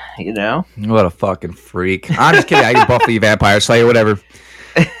 What a fucking freak. I'm just kidding. I get Buffy Vampire Slayer, whatever.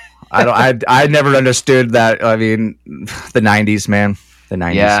 I never understood that. I mean, the 90s, man. The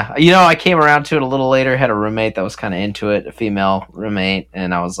 90s. Yeah. I came around to it a little later, had a roommate that was kind of into it, a female roommate,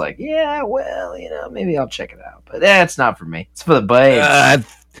 and I was like, yeah, well, maybe I'll check it out. But it's not for me. It's for the babes. I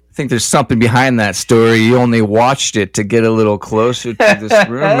think there's something behind that story. You only watched it to get a little closer to this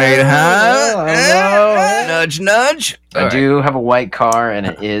roommate, huh? Nudge, nudge. I do have a white car, and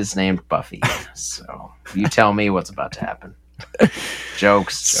it is named Buffy. So you tell me what's about to happen.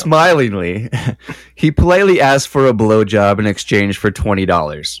 Jokes. Smilingly, he politely asked for a blowjob in exchange for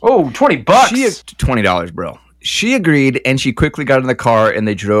 $20. Oh, $20. $20, bro. She agreed, and she quickly got in the car, and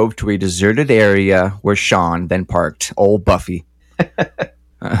they drove to a deserted area where Sean then parked. Old Buffy.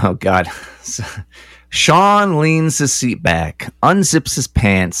 Oh, God. Sean leans his seat back, unzips his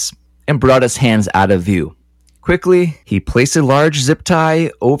pants, and brought his hands out of view. Quickly, he placed a large zip tie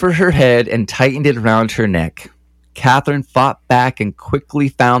over her head and tightened it around her neck. Catherine fought back and quickly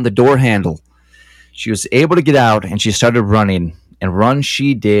found the door handle. She was able to get out, and she started running. And run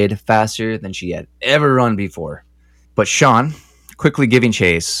she did faster than she had ever run before. But Sean, quickly giving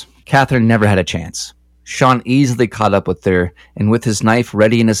chase, Catherine never had a chance. Sean easily caught up with her, and with his knife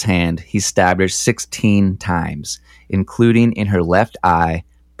ready in his hand, he stabbed her 16 times, including in her left eye,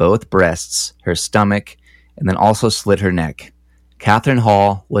 both breasts, her stomach, and then also slit her neck. Catherine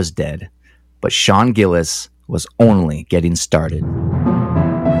Hall was dead, but Sean Gillis was only getting started.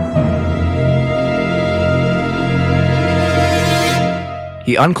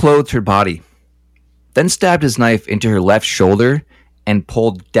 He unclothed her body, then stabbed his knife into her left shoulder and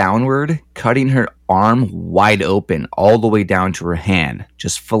pulled downward, cutting her arm wide open all the way down to her hand,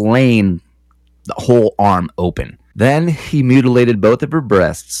 just filleting the whole arm open. Then he mutilated both of her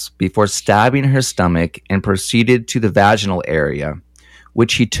breasts before stabbing her stomach and proceeded to the vaginal area,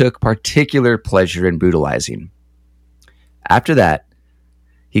 which he took particular pleasure in brutalizing. After that,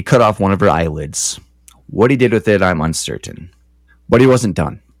 he cut off one of her eyelids. What he did with it, I'm uncertain. But he wasn't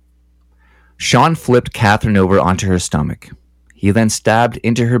done. Sean flipped Catherine over onto her stomach. He then stabbed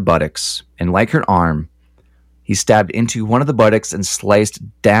into her buttocks, and like her arm, he stabbed into one of the buttocks and sliced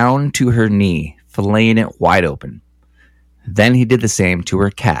down to her knee, filleting it wide open. Then he did the same to her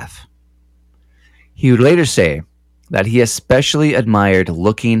calf. He would later say that he especially admired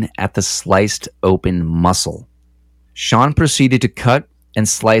looking at the sliced open muscle. Sean proceeded to cut and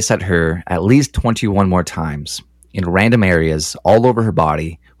slice at her at least 21 more times, in random areas all over her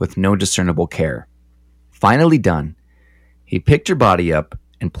body with no discernible care. Finally done, he picked her body up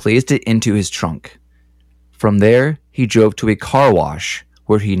and placed it into his trunk. From there, he drove to a car wash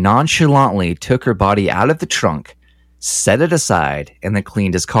where he nonchalantly took her body out of the trunk, set it aside, and then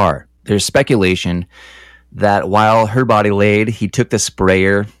cleaned his car. There's speculation that while her body laid, he took the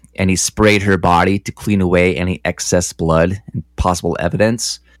sprayer and he sprayed her body to clean away any excess blood and possible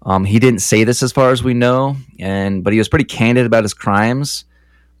evidence. He didn't say this as far as we know, but he was pretty candid about his crimes.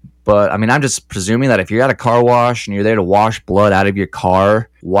 But, I mean, I'm just presuming that if you're at a car wash and you're there to wash blood out of your car,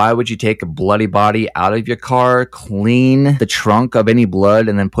 why would you take a bloody body out of your car, clean the trunk of any blood,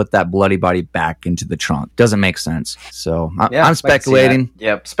 and then put that bloody body back into the trunk? Doesn't make sense. So, I'm speculating.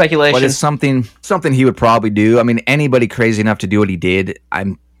 Yep, speculation. But it's something he would probably do. I mean, anybody crazy enough to do what he did,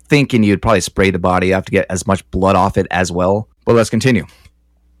 I'm thinking you'd probably spray the body. You have to get as much blood off it as well. But let's continue.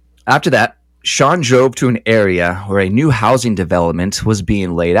 After that, Sean drove to an area where a new housing development was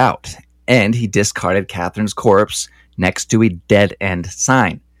being laid out, and he discarded Catherine's corpse next to a dead-end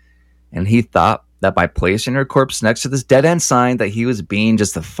sign. And he thought that by placing her corpse next to this dead-end sign that he was being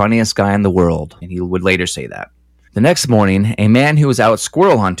just the funniest guy in the world, and he would later say that. The next morning, a man who was out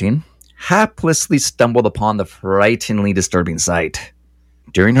squirrel hunting haplessly stumbled upon the frighteningly disturbing sight.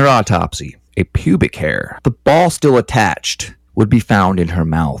 During her autopsy, a pubic hair, the ball still attached, would be found in her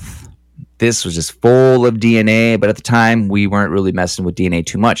mouth. This was just full of DNA, but at the time, we weren't really messing with DNA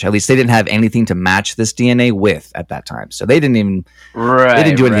too much. At least they didn't have anything to match this DNA with at that time. So they didn't even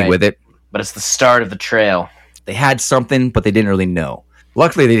do anything with it. But it's the start of the trail. They had something, but they didn't really know.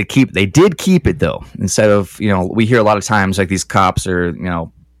 Luckily, they did keep it, though. Instead of, we hear a lot of times, like these cops or,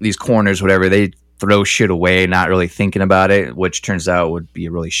 these coroners, whatever, they throw shit away, not really thinking about it, which turns out would be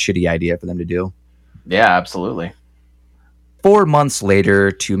a really shitty idea for them to do. Yeah, absolutely. 4 months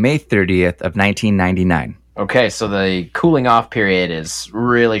later to May 30th of 1999. Okay, so the cooling off period is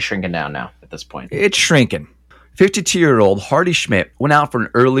really shrinking down now at this point. It's shrinking. 52-year-old Hardy Schmidt went out for an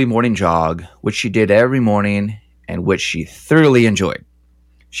early morning jog, which she did every morning and which she thoroughly enjoyed.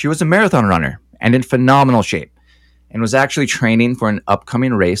 She was a marathon runner and in phenomenal shape and was actually training for an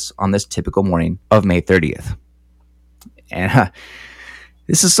upcoming race on this typical morning of May 30th. And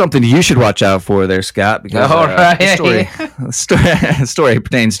this is something you should watch out for there, Scott, because the story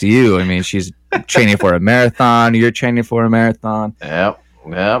pertains to you. I mean, she's training for a marathon. You're training for a marathon. Yep.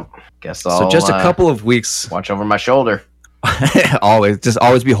 Guess I'll so just a couple of weeks. Watch over my shoulder.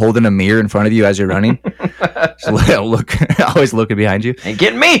 always be holding a mirror in front of you as you're running. Always looking behind you. Ain't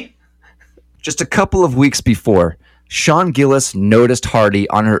getting me. Just a couple of weeks before, Sean Gillis noticed Hardy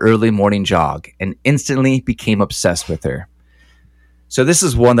on her early morning jog and instantly became obsessed with her. So this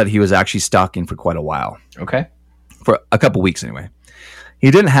is one that he was actually stalking for quite a while. Okay. For a couple weeks anyway. He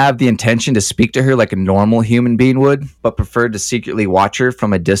didn't have the intention to speak to her like a normal human being would, but preferred to secretly watch her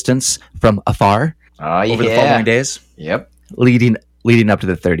from a distance, from afar, over the following days. Yep. Leading up to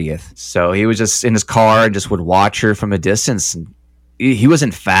the 30th. So he was just in his car and just would watch her from a distance. And he was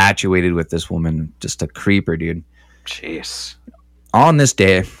infatuated with this woman. Just a creeper, dude. Jeez. On this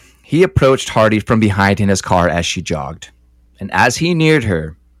day, he approached Hardy from behind in his car as she jogged. And as he neared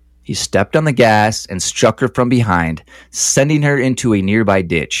her, he stepped on the gas and struck her from behind, sending her into a nearby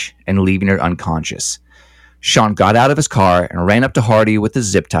ditch and leaving her unconscious. Sean got out of his car and ran up to Hardy with a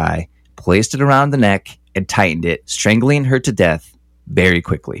zip tie, placed it around the neck, and tightened it, strangling her to death very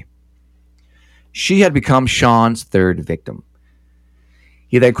quickly. She had become Sean's third victim.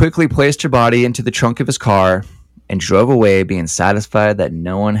 He then quickly placed her body into the trunk of his car and drove away, being satisfied that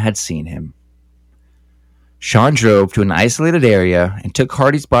no one had seen him. Sean drove to an isolated area and took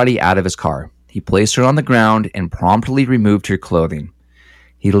Hardy's body out of his car. He placed her on the ground and promptly removed her clothing.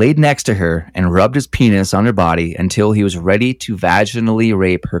 He laid next to her and rubbed his penis on her body until he was ready to vaginally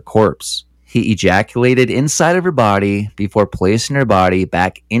rape her corpse. He ejaculated inside of her body before placing her body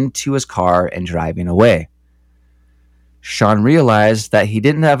back into his car and driving away. Sean realized that he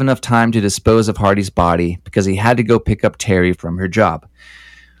didn't have enough time to dispose of Hardy's body because he had to go pick up Terry from her job.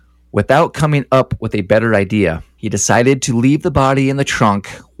 Without coming up with a better idea, he decided to leave the body in the trunk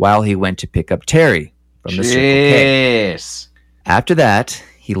while he went to pick up Terry from the Circle K. After that,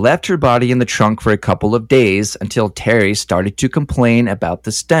 he left her body in the trunk for a couple of days until Terry started to complain about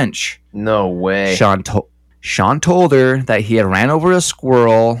the stench. No way. Sean told her that he had ran over a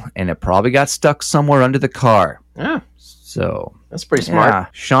squirrel and it probably got stuck somewhere under the car. Yeah. So that's pretty smart. Yeah.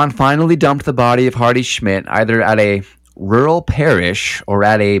 Sean finally dumped the body of Hardy Schmidt either at a rural parish or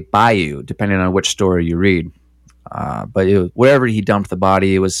at a bayou, depending on which story you read. But wherever he dumped the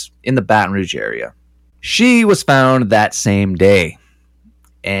body, it was in the Baton Rouge area. She was found that same day.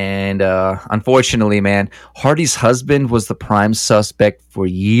 And unfortunately, man, Hardy's husband was the prime suspect for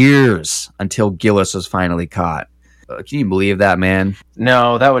years until Gillis was finally caught. Can you believe that, man?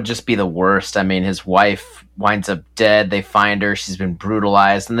 No, that would just be the worst. I mean, his wife winds up dead. They find her. She's been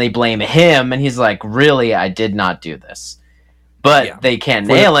brutalized. And they blame him. And he's like, really, I did not do this. But they can't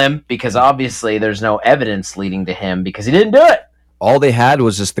nail him because obviously there's no evidence leading to him because he didn't do it. All they had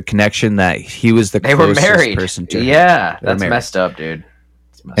was just the connection that he was the closest person to her. Yeah, that's messed up, dude.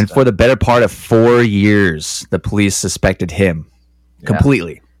 And for the better part of 4 years, the police suspected him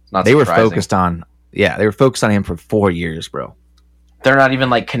completely. They were focused on... Yeah, they were focused on him for 4 years, bro. They're not even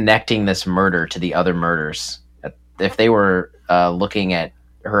like connecting this murder to the other murders. If they were looking at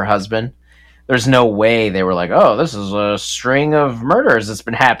her husband, there's no way they were like, oh, this is a string of murders that's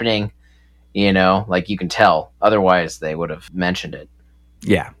been happening. You know, like you can tell. Otherwise, they would have mentioned it.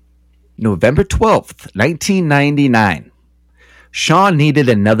 Yeah. November 12th, 1999. Sean needed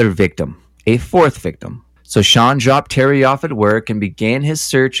another victim. a fourth victim. So Sean dropped Terry off at work and began his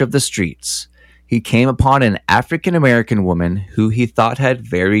search of the streets. He came upon an African-American woman who he thought had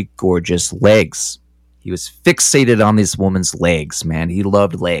very gorgeous legs. He was fixated on this woman's legs, man. He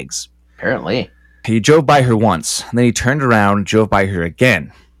loved legs. Apparently. He drove by her once, and then he turned around and drove by her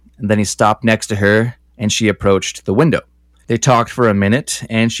again. And then he stopped next to her, and she approached the window. They talked for a minute,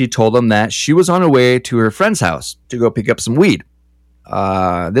 and she told him that she was on her way to her friend's house to go pick up some weed.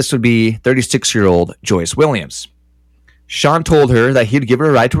 This would be 36-year-old Joyce Williams. Sean told her that he'd give her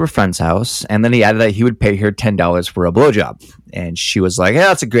a ride to her friend's house, and then he added that he would pay her $10 for a blowjob. And she was like, yeah,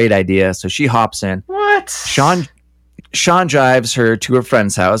 that's a great idea. So she hops in. What? Sean drives her to her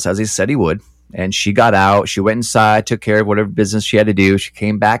friend's house, as he said he would. And she got out. She went inside, took care of whatever business she had to do. She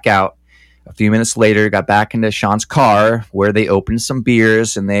came back out. A few minutes later, got back into Sean's car, where they opened some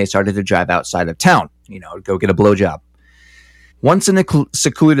beers, and they started to drive outside of town, go get a blowjob. Once in a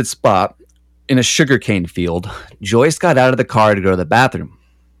secluded spot in a sugarcane field, Joyce got out of the car to go to the bathroom.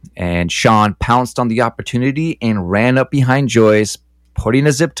 And Sean pounced on the opportunity and ran up behind Joyce, putting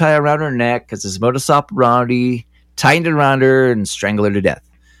a zip tie around her neck as his modus operandi, tightened around her and strangled her to death.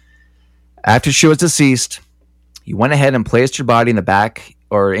 After she was deceased, he went ahead and placed her body in the back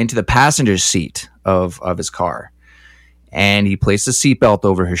or into the passenger seat of his car. And he placed a seatbelt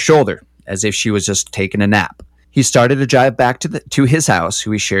over her shoulder as if she was just taking a nap. He started to drive back to his house,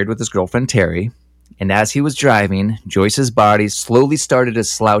 who he shared with his girlfriend Terry. And as he was driving, Joyce's body slowly started to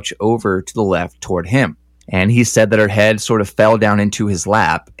slouch over to the left toward him. And he said that her head sort of fell down into his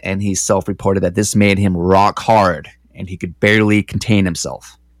lap, and he self-reported that this made him rock hard, and he could barely contain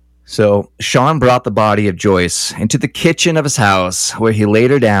himself. So Sean brought the body of Joyce into the kitchen of his house, where he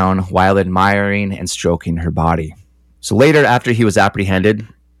laid her down while admiring and stroking her body. So later, after he was apprehended,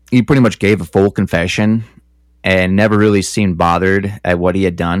 he pretty much gave a full confession and never really seemed bothered at what he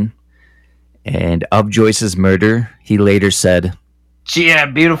had done. And of Joyce's murder, he later said, "She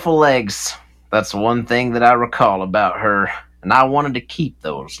had beautiful legs. That's one thing that I recall about her, and I wanted to keep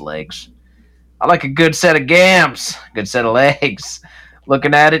those legs. I like a good set of gams, good set of legs.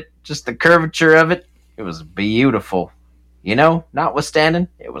 Looking at it, just the curvature of it, it was beautiful. Notwithstanding,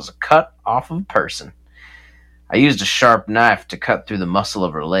 it was a cut off of a person. I used a sharp knife to cut through the muscle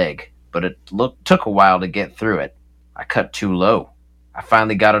of her leg, but it took a while to get through it. I cut too low. I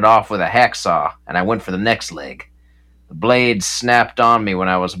finally got it off with a hacksaw, and I went for the next leg. The blade snapped on me when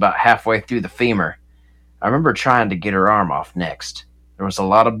I was about halfway through the femur. I remember trying to get her arm off next. There was a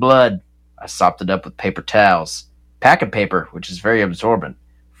lot of blood. I sopped it up with paper towels, packing paper, which is very absorbent,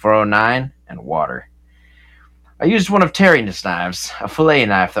 409, and water. I used one of Terry's knives, a fillet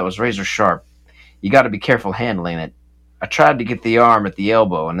knife that was razor sharp. You got to be careful handling it. I tried to get the arm at the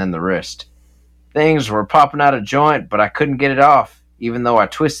elbow and then the wrist. Things were popping out of joint, but I couldn't get it off, even though I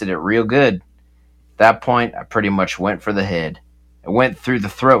twisted it real good. At that point, I pretty much went for the head. It went through the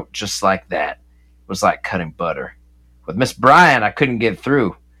throat just like that. It was like cutting butter. With Miss Bryan, I couldn't get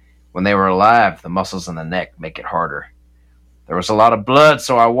through. When they were alive, the muscles in the neck make it harder. There was a lot of blood,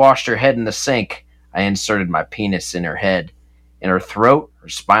 so I washed her head in the sink. I inserted my penis in her head. In her throat, her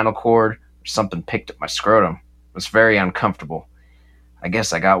spinal cord, or something picked at my scrotum. It was very uncomfortable. I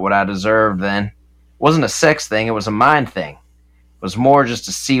guess I got what I deserved then. It wasn't a sex thing, it was a mind thing. It was more just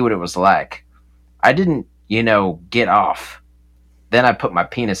to see what it was like. I didn't, get off. Then I put my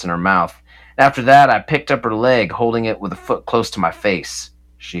penis in her mouth. After that, I picked up her leg, holding it with a foot close to my face.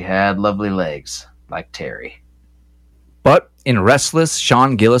 She had lovely legs, like Terry. But in restless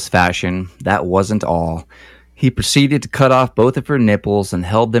Sean Gillis fashion, that wasn't all. He proceeded to cut off both of her nipples and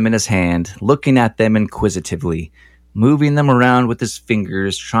held them in his hand, looking at them inquisitively, moving them around with his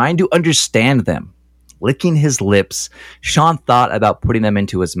fingers, trying to understand them. Licking his lips, Sean thought about putting them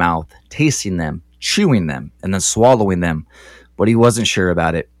into his mouth, tasting them, chewing them, and then swallowing them, but he wasn't sure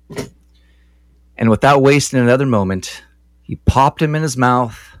about it. And without wasting another moment, he popped them in his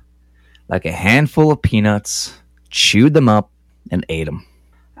mouth like a handful of peanuts, chewed them up, and ate them.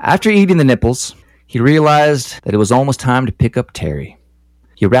 After eating the nipples, he realized that it was almost time to pick up Terry.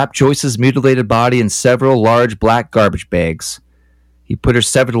 He wrapped Joyce's mutilated body in several large black garbage bags. He put her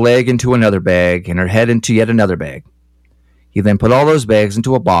severed leg into another bag and her head into yet another bag. He then put all those bags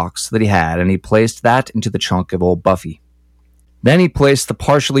into a box that he had, and he placed that into the trunk of old Buffy. Then he placed the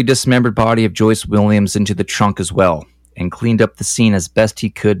partially dismembered body of Joyce Williams into the trunk as well, and cleaned up the scene as best he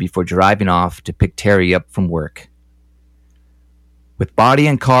could before driving off to pick Terry up from work. With body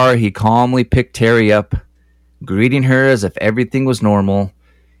and car, he calmly picked Terry up, greeting her as if everything was normal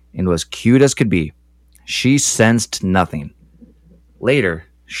and was cute as could be. She sensed nothing. Later,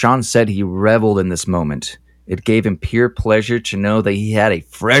 Sean said he reveled in this moment. It gave him pure pleasure to know that he had a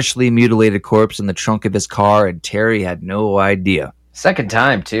freshly mutilated corpse in the trunk of his car, and Terry had no idea. Second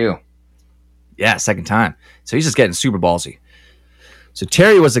time, too. Yeah, second time. So he's just getting super ballsy. So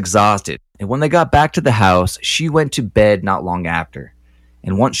Terry was exhausted, and when they got back to the house, she went to bed not long after.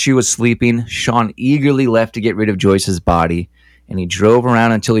 And once she was sleeping, Sean eagerly left to get rid of Joyce's body, and he drove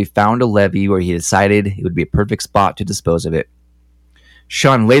around until he found a levee where he decided it would be a perfect spot to dispose of it.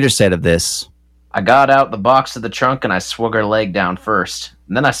 Sean later said of this, "I got out the box of the trunk and I swung her leg down first,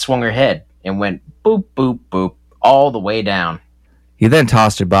 and then I swung her head and went boop, boop, boop, all the way down." He then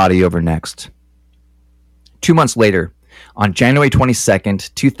tossed her body over next. 2 months later, on January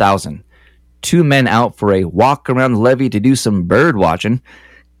 22nd, 2000, two men out for a walk around the levee to do some bird watching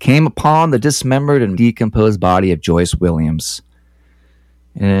came upon the dismembered and decomposed body of Joyce Williams.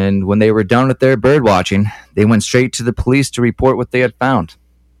 And when they were done with their bird watching, they went straight to the police to report what they had found.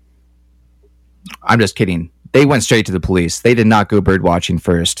 I'm just kidding. They went straight to the police. They did not go bird watching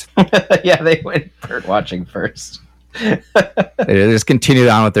first. Yeah, they went bird watching first. They just continued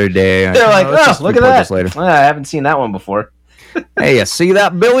on with their day. They're like, oh, look at that. Later. I haven't seen that one before. Hey, you see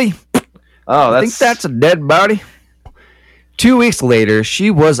that, Billy? Oh, I think that's a dead body. 2 weeks later, she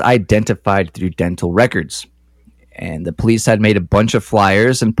was identified through dental records. And the police had made a bunch of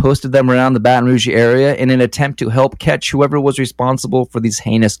flyers and posted them around the Baton Rouge area in an attempt to help catch whoever was responsible for these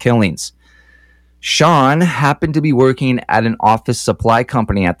heinous killings. Sean happened to be working at an office supply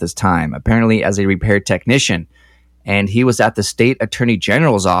company at this time, apparently as a repair technician. And he was at the state attorney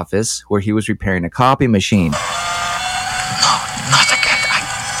general's office where he was repairing a copy machine. No, not again.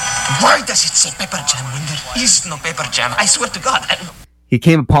 Why does it say pepper jam when there is no pepper jam? I swear to God. He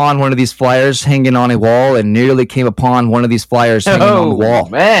came upon one of these flyers hanging on a wall and nearly came upon one of these flyers hanging on the wall.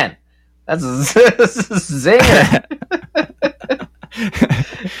 Man, that's a zinger.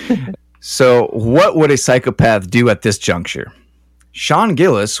 So what would a psychopath do at this juncture? Sean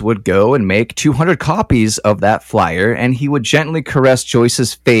Gillis would go and make 200 copies of that flyer, and he would gently caress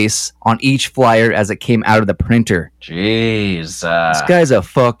Joyce's face on each flyer as it came out of the printer. Jeez. This guy's a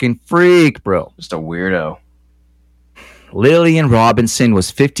fucking freak, bro. Just a weirdo. Lillian Robinson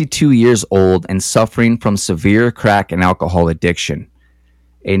was 52 years old and suffering from severe crack and alcohol addiction.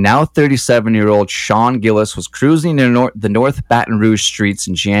 A now 37-year-old Sean Gillis was cruising in the North Baton Rouge streets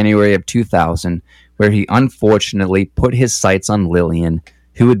in January of 2000, where he unfortunately put his sights on Lillian,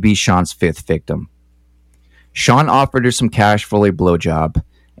 who would be Sean's fifth victim. Sean offered her some cash for a blowjob,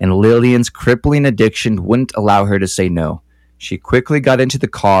 and Lillian's crippling addiction wouldn't allow her to say no. She quickly got into the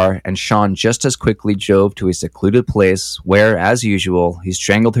car, and Sean just as quickly drove to a secluded place where, as usual, he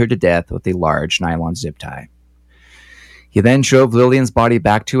strangled her to death with a large nylon zip tie. He then drove Lillian's body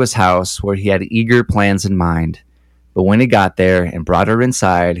back to his house, where he had eager plans in mind. But when he got there and brought her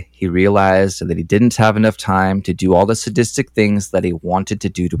inside, he realized that he didn't have enough time to do all the sadistic things that he wanted to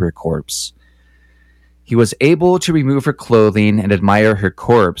do to her corpse. He was able to remove her clothing and admire her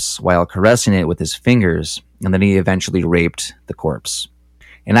corpse while caressing it with his fingers, and then he eventually raped the corpse.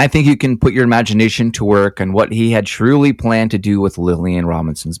 And I think you can put your imagination to work on what he had truly planned to do with Lillian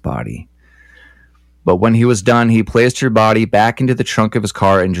Robinson's body. But when he was done, he placed her body back into the trunk of his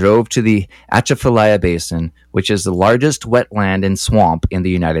car and drove to the Atchafalaya Basin, which is the largest wetland and swamp in the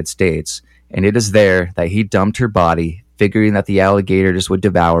United States. And it is there that he dumped her body, figuring that the alligators would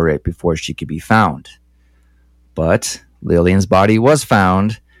devour it before she could be found. But Lillian's body was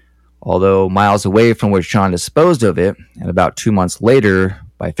found, although miles away from where Sean disposed of it, and about 2 months later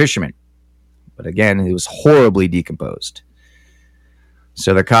by fishermen. But again, it was horribly decomposed.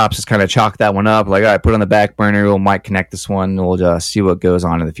 So the cops just kind of chalked that one up, like, all right, put it on the back burner, we might connect this one, we'll see what goes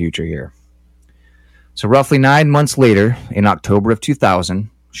on in the future here. So roughly 9 months later, in October of 2000,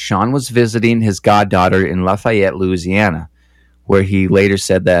 Sean was visiting his goddaughter in Lafayette, Louisiana, where he later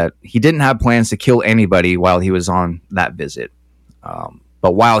said that he didn't have plans to kill anybody while he was on that visit.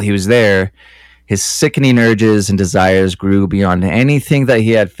 But while he was there, his sickening urges and desires grew beyond anything that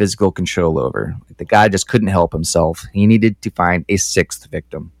he had physical control over. The guy just couldn't help himself. He needed to find a sixth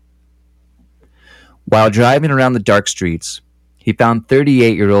victim. While driving around the dark streets, he found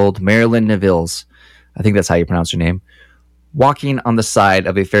 38-year-old Marilyn Nevilles, I think that's how you pronounce her name, walking on the side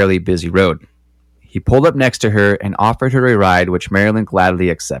of a fairly busy road. He pulled up next to her and offered her a ride, which Marilyn gladly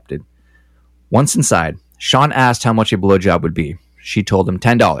accepted. Once inside, Sean asked how much a blowjob would be. She told him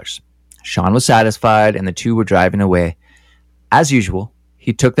 $10. Sean was satisfied, and the two were driving away. As usual,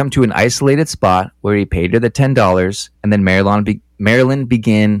 he took them to an isolated spot where he paid her the $10, and then Marilyn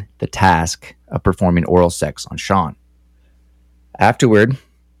began the task of performing oral sex on Sean. Afterward,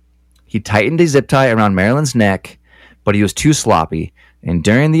 he tightened a zip tie around Marilyn's neck, but he was too sloppy, and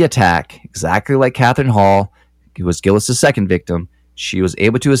during the attack, exactly like Catherine Hall, who was Gillis' second victim, she was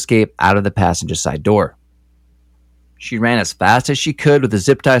able to escape out of the passenger side door. She ran as fast as she could with the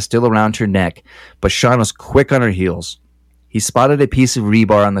zip tie still around her neck, but Sean was quick on her heels. He spotted a piece of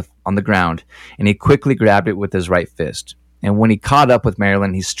rebar on the ground, and he quickly grabbed it with his right fist. And when he caught up with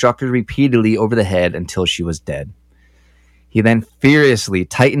Marilyn, he struck her repeatedly over the head until she was dead. He then furiously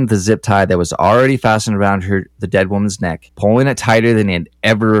tightened the zip tie that was already fastened around the dead woman's neck, pulling it tighter than he had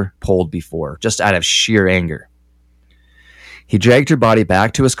ever pulled before, just out of sheer anger. He dragged her body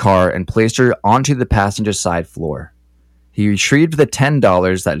back to his car and placed her onto the passenger side floor. He retrieved the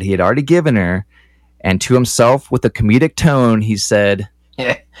 $10 that he had already given her, and to himself, with a comedic tone, he said,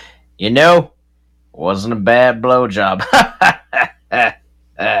 "You know, wasn't a bad blowjob."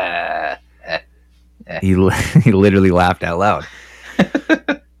 He literally laughed out loud.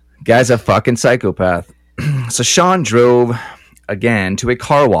 Guy's a fucking psychopath. So Sean drove again to a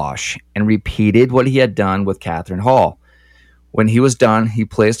car wash and repeated what he had done with Catherine Hall. When he was done, he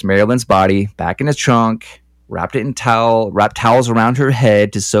placed Marilyn's body back in his trunk, wrapped towels around her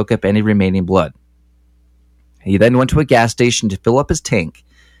head to soak up any remaining blood. He then went to a gas station to fill up his tank,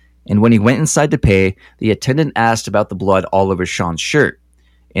 and when he went inside to pay, the attendant asked about the blood all over Sean's shirt.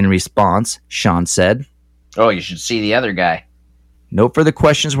 In response, Sean said, "Oh, you should see the other guy." No further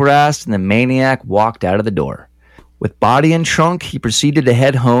questions were asked, and the maniac walked out of the door. With body and trunk, he proceeded to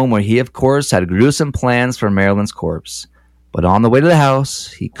head home, where he, of course, had gruesome plans for Marilyn's corpse. But on the way to the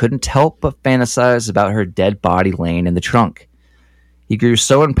house, he couldn't help but fantasize about her dead body laying in the trunk. He grew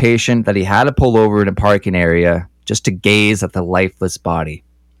so impatient that he had to pull over in a parking area just to gaze at the lifeless body.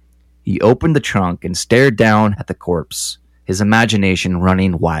 He opened the trunk and stared down at the corpse, his imagination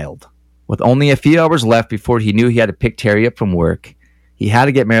running wild. With only a few hours left before he knew he had to pick Terry up from work, he had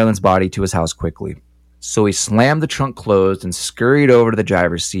to get Marilyn's body to his house quickly. So he slammed the trunk closed and scurried over to the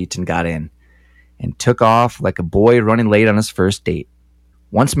driver's seat and got in, and took off like a boy running late on his first date.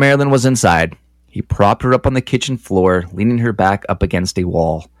 Once Marilyn was inside, he propped her up on the kitchen floor, leaning her back up against a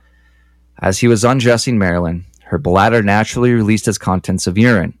wall. As he was undressing Marilyn, her bladder naturally released its contents of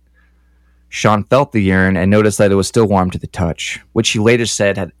urine. Sean felt the urine and noticed that it was still warm to the touch, which he later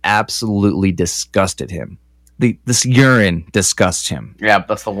said had absolutely disgusted him. This urine disgusts him. Yeah,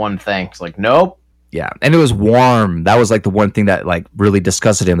 that's the one thing. It's like, nope. Yeah, and it was warm. That was like the one thing that like really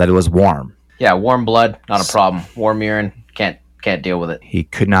disgusted him, that it was warm. Yeah, warm blood, not a problem. Warm urine, can't deal with it. He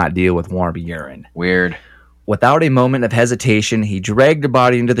could not deal with warm urine. Weird. Without a moment of hesitation, he dragged her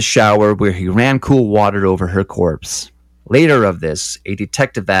body into the shower, where he ran cool water over her corpse. Later of this, a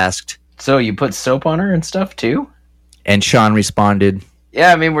detective asked, "So you put soap on her and stuff too?" And Sean responded,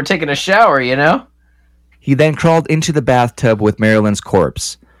 "Yeah, I mean, we're taking a shower, you know?" He then crawled into the bathtub with Marilyn's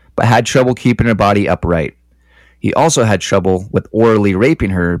corpse, but had trouble keeping her body upright. He also had trouble with orally raping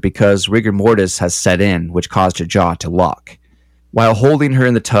her because rigor mortis has set in, which caused her jaw to lock. While holding her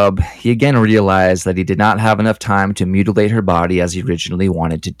in the tub, he again realized that he did not have enough time to mutilate her body as he originally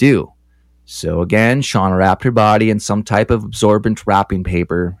wanted to do. So again, Sean wrapped her body in some type of absorbent wrapping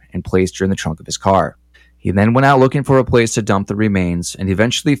paper and placed her in the trunk of his car. He then went out looking for a place to dump the remains and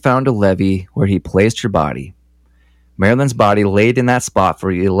eventually found a levee where he placed her body. Marilyn's body laid in that spot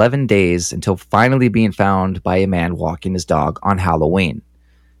for 11 days until finally being found by a man walking his dog on Halloween.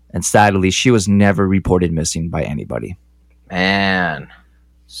 And sadly, she was never reported missing by anybody. Man.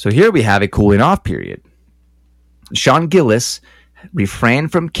 So here we have a cooling off period. Sean Gillis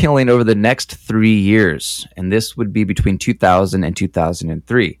refrained from killing over the next 3 years, and this would be between 2000 and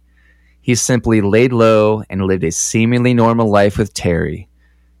 2003. He simply laid low and lived a seemingly normal life with Terry.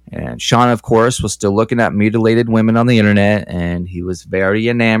 And Sean, of course, was still looking at mutilated women on the internet, and he was very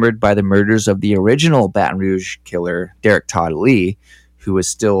enamored by the murders of the original Baton Rouge killer, Derek Todd Lee, who was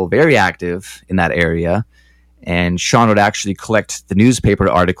still very active in that area. And Sean would actually collect the newspaper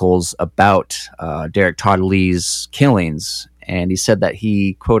articles about Derek Todd Lee's killings, and he said that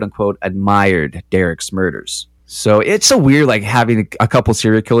he, quote-unquote, admired Derek's murders. So it's so weird, like, having a couple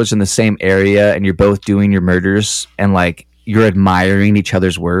serial killers in the same area, and you're both doing your murders, and, like, you're admiring each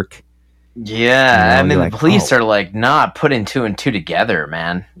other's work. Yeah, I mean, like, the police are like not putting two and two together,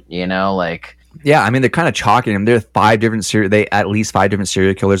 man. You know, like, yeah, I mean, they're kind of chalking them. There are at least five different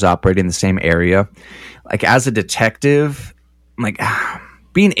serial killers operating in the same area. Like, as a detective, like,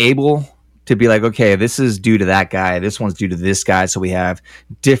 being able to be like, okay, this is due to that guy, this one's due to this guy, so we have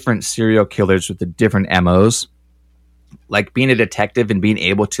different serial killers with the different MOs. Like, being a detective and being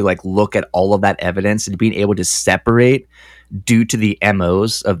able to, like, look at all of that evidence and being able to separate due to the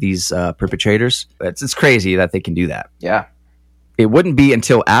MOs of these perpetrators. It's crazy that they can do that. Yeah. It wouldn't be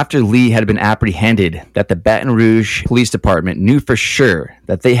until after Lee had been apprehended that the Baton Rouge Police Department knew for sure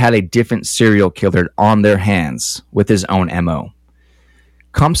that they had a different serial killer on their hands with his own MO.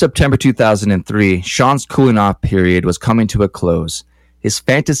 Come September 2003, Sean's cooling off period was coming to a close. His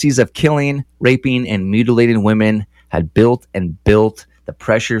fantasies of killing, raping, and mutilating women had built and built, the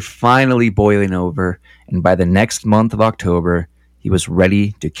pressure finally boiling over, and by the next month of October, he was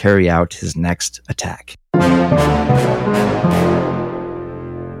ready to carry out his next attack.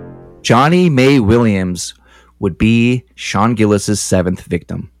 Johnny Mae Williams would be Sean Gillis' seventh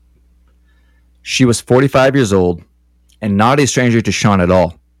victim. She was 45 years old and not a stranger to Sean at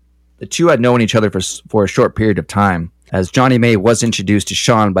all. The two had known each other for a short period of time, as Johnny Mae was introduced to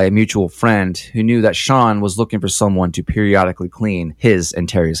Sean by a mutual friend who knew that Sean was looking for someone to periodically clean his and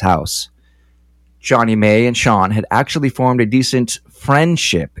Terry's house. Johnny Mae and Sean had actually formed a decent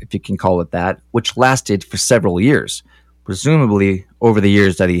friendship, if you can call it that, which lasted for several years, presumably over the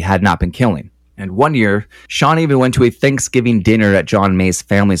years that he had not been killing. And one year, Sean even went to a Thanksgiving dinner at John Mae's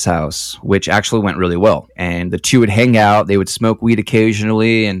family's house, which actually went really well. And the two would hang out, they would smoke weed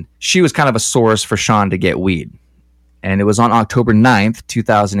occasionally, and she was kind of a source for Sean to get weed. And it was on October 9th,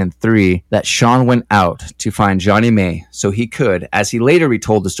 2003, that Sean went out to find Johnny Mae so he could, as he later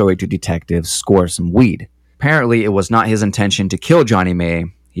retold the story to detectives, score some weed. Apparently, it was not his intention to kill Johnny Mae,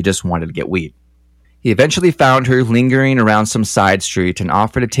 he just wanted to get weed. He eventually found her lingering around some side street and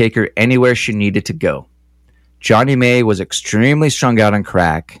offered to take her anywhere she needed to go. Johnny Mae was extremely strung out on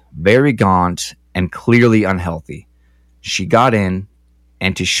crack, very gaunt, and clearly unhealthy. She got in,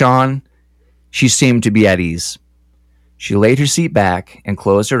 and to Sean, she seemed to be at ease. She laid her seat back and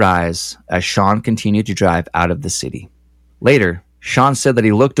closed her eyes as Sean continued to drive out of the city. Later, Sean said that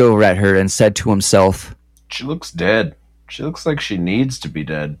he looked over at her and said to himself, "She looks dead. She looks like she needs to be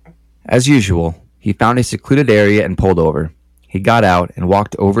dead." As usual, he found a secluded area and pulled over. He got out and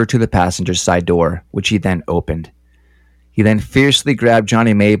walked over to the passenger side door, which he then opened. He then fiercely grabbed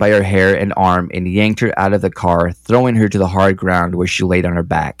Johnny Mae by her hair and arm and yanked her out of the car, throwing her to the hard ground where she laid on her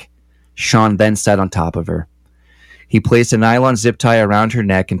back. Sean then sat on top of her. He placed a nylon zip tie around her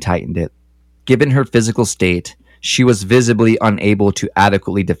neck and tightened it. Given her physical state, she was visibly unable to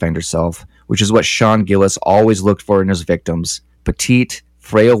adequately defend herself, which is what Sean Gillis always looked for in his victims: petite,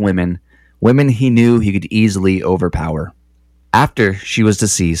 frail women he knew he could easily overpower. After she was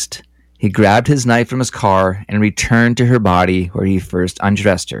deceased, he grabbed his knife from his car and returned to her body where he first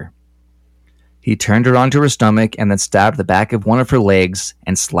undressed her. He turned her onto her stomach and then stabbed the back of one of her legs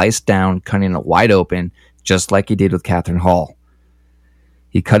and sliced down, cutting it wide open, just like he did with Catherine Hall.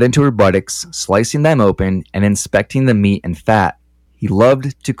 He cut into her buttocks, slicing them open and inspecting the meat and fat. He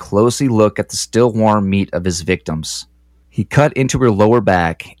loved to closely look at the still warm meat of his victims. He cut into her lower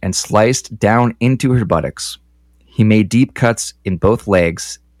back and sliced down into her buttocks. He made deep cuts in both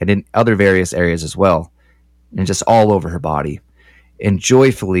legs and in other various areas as well, and just all over her body, and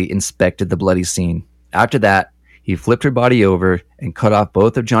joyfully inspected the bloody scene. After that, he flipped her body over and cut off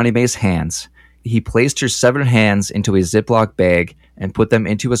both of Johnny Mae's hands. He placed her severed hands into a Ziploc bag and put them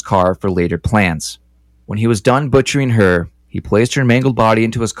into his car for later plans. When he was done butchering her, he placed her mangled body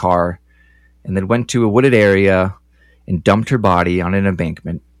into his car and then went to a wooded area and dumped her body on an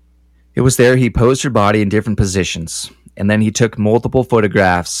embankment. It was there he posed her body in different positions, and then he took multiple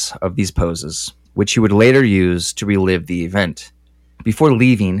photographs of these poses, which he would later use to relive the event. Before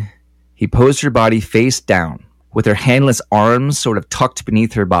leaving, he posed her body face down, with her handless arms sort of tucked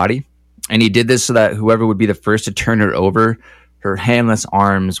beneath her body, and he did this so that whoever would be the first to turn her over, her handless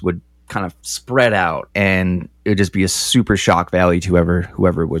arms would kind of spread out, and it would just be a super shock value to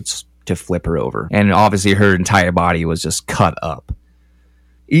whoever would to flip her over. And obviously her entire body was just cut up.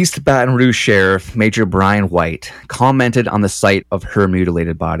 East Baton Rouge Sheriff Major Brian White commented on the sight of her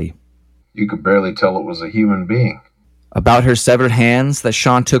mutilated body. "You could barely tell it was a human being." About her severed hands that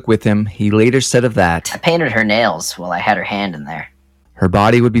Sean took with him, he later said of that, "I painted her nails while I had her hand in there." Her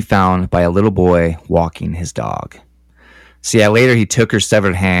body would be found by a little boy walking his dog. So yeah, later he took her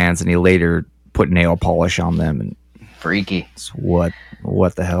severed hands and he later put nail polish on them. And freaky. What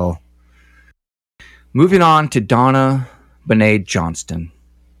the hell? Moving on to Donna Benet Johnston.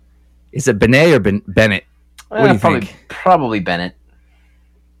 Is it Benet or Bennett? What do you think? Probably Bennett.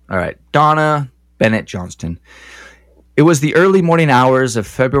 All right, Donna Benet Johnston. It was the early morning hours of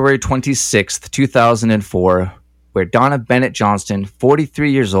February 26th, 2004, where Donna Benet Johnston,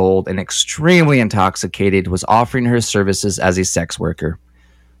 43 years old and extremely intoxicated, was offering her services as a sex worker.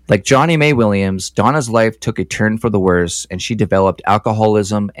 Like Johnny Mae Williams, Donna's life took a turn for the worse, and she developed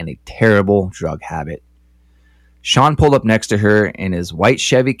alcoholism and a terrible drug habit. Sean pulled up next to her in his white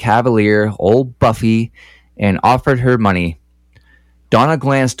Chevy Cavalier, old Buffy, and offered her money. Donna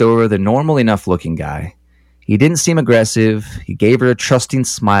glanced over the normal enough looking guy. He didn't seem aggressive. He gave her a trusting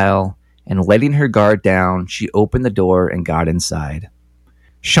smile, and letting her guard down, she opened the door and got inside.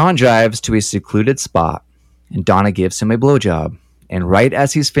 Sean drives to a secluded spot, and Donna gives him a blowjob. And right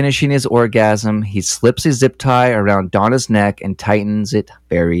as he's finishing his orgasm, he slips a zip tie around Donna's neck and tightens it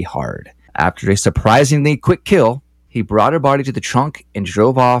very hard. After a surprisingly quick kill, he brought her body to the trunk and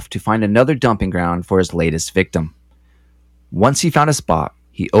drove off to find another dumping ground for his latest victim. Once he found a spot,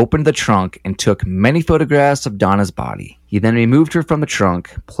 he opened the trunk and took many photographs of Donna's body. He then removed her from the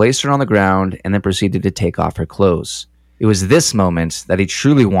trunk, placed her on the ground, and then proceeded to take off her clothes. It was this moment that he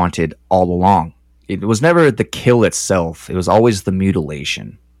truly wanted all along. It was never the kill itself, it was always the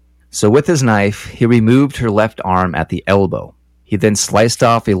mutilation. So with his knife, he removed her left arm at the elbow. He then sliced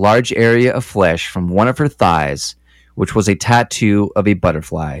off a large area of flesh from one of her thighs, which was a tattoo of a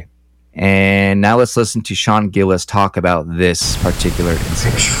butterfly. And now let's listen to Sean Gillis talk about this particular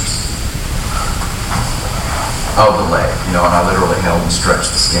incident. Pictures of the leg, and I literally held and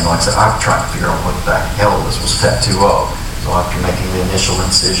stretched the skin. Like I said, I'm trying to figure out what the hell this was tattoo of. So after making the initial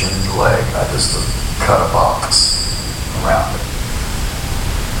incision in the leg, I just cut a box around it.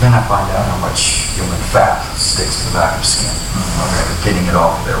 Then I find out how much human fat sticks to the back of skin. Okay, but getting it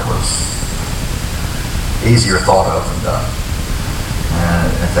off there was easier thought of than done.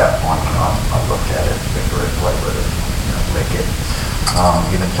 And at that point, I looked at it, finger it, play with it, lick it,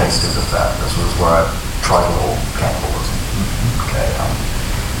 even tasted the fat. This was where I tried a little cannibalism. Okay,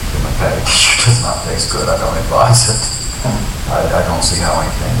 human fatty tissue does not taste good. I don't advise it. I don't see how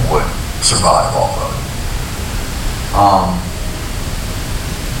anything would survive off of it.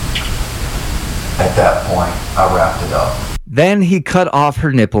 At that point, I wrapped it up. Then he cut off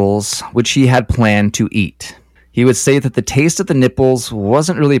her nipples, which he had planned to eat. He would say that the taste of the nipples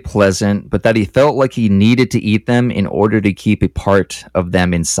wasn't really pleasant, but that he felt like he needed to eat them in order to keep a part of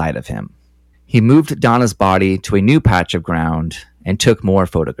them inside of him. He moved Donna's body to a new patch of ground and took more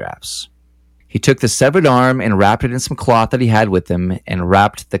photographs. He took the severed arm and wrapped it in some cloth that he had with him and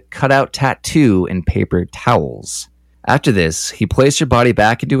wrapped the cutout tattoo in paper towels. After this, he placed her body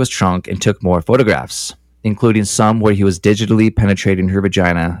back into his trunk and took more photographs, including some where he was digitally penetrating her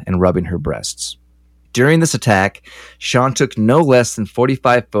vagina and rubbing her breasts. During this attack, Sean took no less than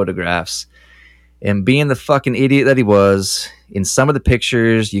 45 photographs, and being the fucking idiot that he was, in some of the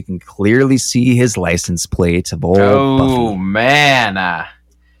pictures, you can clearly see his license plate of old Buffy. Oh, man.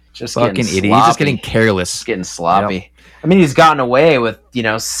 Just fucking idiot. He's just getting careless. Just getting sloppy. Yep. I mean, he's gotten away with,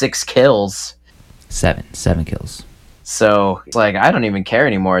 6 kills. Seven kills. So, it's like, I don't even care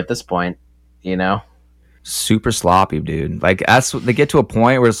anymore at this point, Super sloppy, dude. Like, they get to a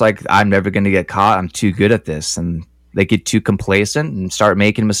point where it's like, I'm never going to get caught. I'm too good at this. And they get too complacent and start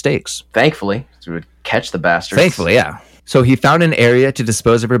making mistakes. Thankfully, we would catch the bastards. Thankfully, yeah. So he found an area to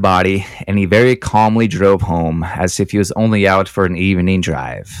dispose of her body, and he very calmly drove home as if he was only out for an evening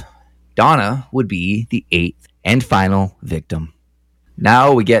drive. Donna would be the 8th and final victim.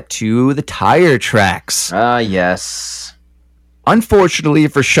 Now we get to the tire tracks. Ah, yes. Unfortunately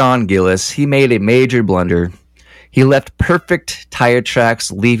for Sean Gillis, he made a major blunder. He left perfect tire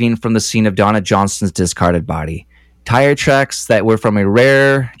tracks leaving from the scene of Donna Johnston's discarded body. Tire tracks that were from a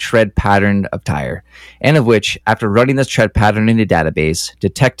rare tread pattern of tire, and of which, after running this tread pattern in a database,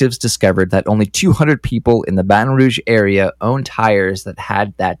 detectives discovered that only 200 people in the Baton Rouge area owned tires that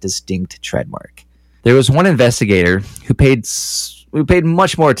had that distinct tread mark. There was one investigator who paid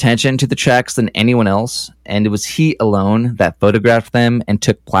much more attention to the tracks than anyone else, and it was he alone that photographed them and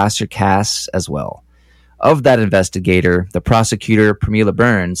took plaster casts as well. Of that investigator, the prosecutor, Pramila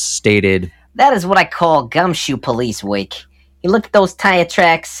Burns, stated, "That is what I call gumshoe police week. He looked at those tire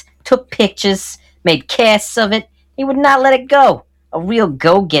tracks, took pictures, made casts of it. He would not let it go. A real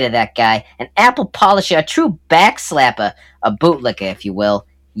go-getter, that guy. An apple polisher, a true backslapper. A bootlicker, if you will.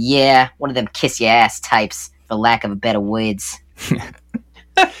 Yeah, one of them kiss-your-ass types, for lack of better words."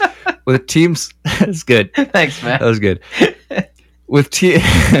 With teams, that's good. Thanks, man. That was good. With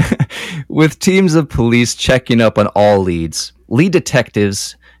teams of police checking up on all leads, lead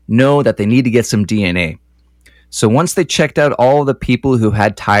detectives know that they need to get some DNA. So once they checked out all of the people who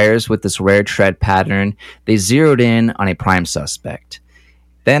had tires with this rare tread pattern, they zeroed in on a prime suspect.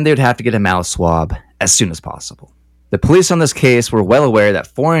 Then they would have to get a mouth swab as soon as possible. The police on this case were well aware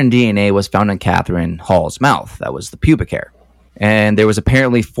that foreign DNA was found in Catherine Hall's mouth. That was the pubic hair. And there was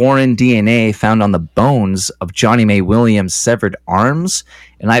apparently foreign DNA found on the bones of Johnny May Williams' severed arms.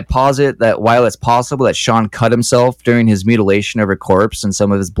 And I posit that while it's possible that Sean cut himself during his mutilation of her corpse and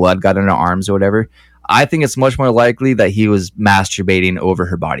some of his blood got in her arms or whatever, I think it's much more likely that he was masturbating over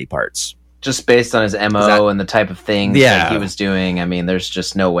her body parts. Just based on his MO and the type of things that he was doing, I mean, there's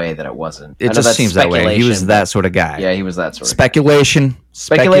just no way that it wasn't. It just seems that way. He was that sort of guy. Yeah, he was that sort of guy.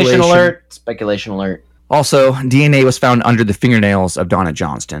 Speculation alert. Speculation alert. Also, DNA was found under the fingernails of Donna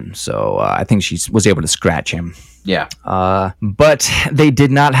Johnston, so I think she was able to scratch him. Yeah. But they did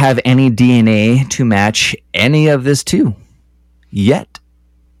not have any DNA to match any of this too. Yet.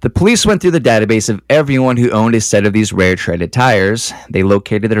 The police went through the database of everyone who owned a set of these rare treaded tires. They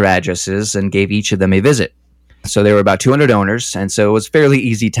located their addresses and gave each of them a visit. So there were about 200 owners, and so it was a fairly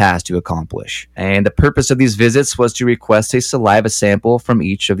easy task to accomplish. And the purpose of these visits was to request a saliva sample from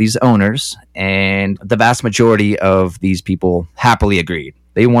each of these owners, and the vast majority of these people happily agreed.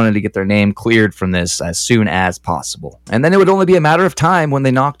 They wanted to get their name cleared from this as soon as possible. And then it would only be a matter of time when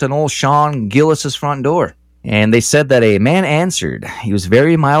they knocked on old Sean Gillis's front door. And they said that a man answered. He was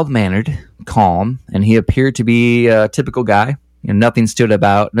very mild-mannered, calm, and he appeared to be a typical guy. You know, nothing stood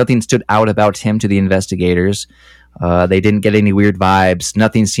out about him to the investigators. They didn't get any weird vibes.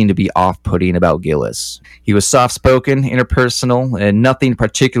 Nothing seemed to be off-putting about Gillis. He was soft-spoken, interpersonal, and nothing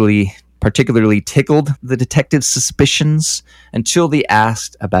particularly tickled the detective's suspicions until they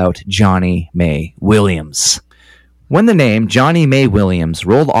asked about Johnny May Williams. When the name Johnny May Williams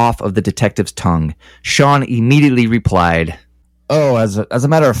rolled off of the detective's tongue, Sean immediately replied, "Oh, as a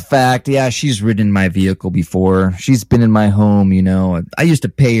matter of fact, yeah, she's ridden my vehicle before. She's been in my home, you know. I used to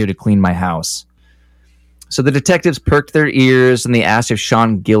pay her to clean my house." So the detectives perked their ears and they asked if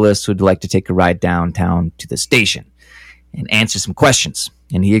Sean Gillis would like to take a ride downtown to the station and answer some questions.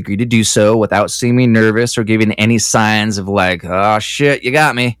 And he agreed to do so without seeming nervous or giving any signs of like, "Oh shit, you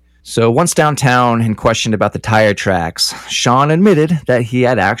got me." So once downtown and questioned about the tire tracks, Sean admitted that he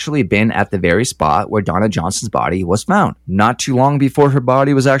had actually been at the very spot where Donna Johnston's body was found, not too long before her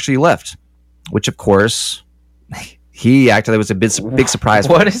body was actually left, which of course, he acted like it was a big surprise.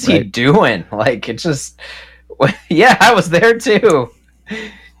 What is he doing? Like, it just, yeah, I was there too.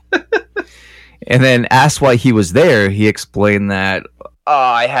 And then asked why he was there, he explained that,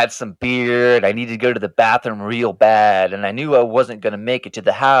 I had some beer and I needed to go to the bathroom real bad and I knew I wasn't going to make it to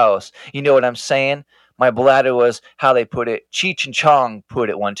the house. You know what I'm saying? My bladder was, how they put it, Cheech and Chong put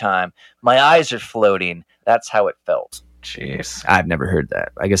it one time. My eyes are floating. That's how it felt. Jeez. I've never heard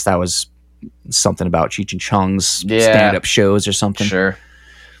that. I guess that was something about Cheech and Chong's stand-up shows or something. Sure.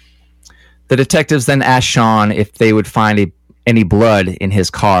 The detectives then asked Sean if they would find any blood in his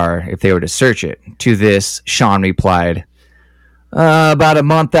car if they were to search it. To this, Sean replied, about a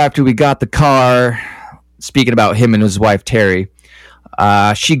month after we got the car, speaking about him and his wife, Terry,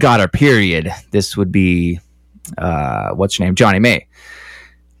 she got her period. This would be, what's her name? Johnny May.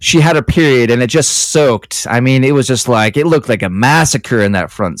 She had her period and it just soaked. I mean, it was just like, it looked like a massacre in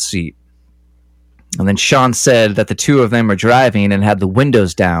that front seat. And then Sean said that the two of them were driving and had the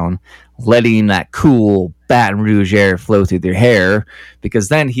windows down, letting that cool Baton Rouge air flow through their hair, because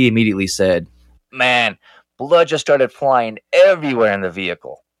then he immediately said, "Man, blood just started flying everywhere in the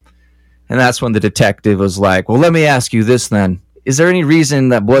vehicle." And that's when the detective was like, "Well, let me ask you this then. Is there any reason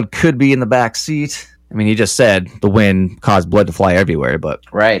that blood could be in the back seat?" I mean, he just said the wind caused blood to fly everywhere, but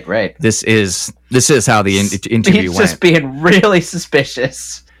right. This is how the interview He's went. Just being really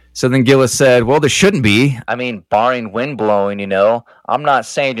suspicious. So then Gillis said, "Well, there shouldn't be. I mean, barring wind blowing, you know. I'm not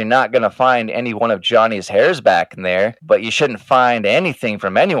saying you're not going to find any one of Johnny's hairs back in there, but you shouldn't find anything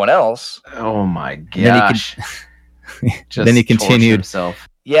from anyone else." Oh my gosh. Then he continued, himself.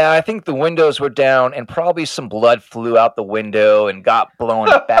 "Yeah, I think the windows were down and probably some blood flew out the window and got blown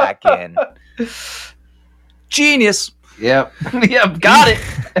back in." Genius. Yep, got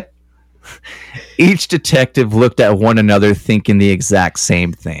it. Each detective looked at one another thinking the exact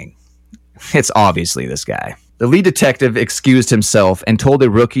same thing. It's obviously this guy. The lead detective excused himself and told a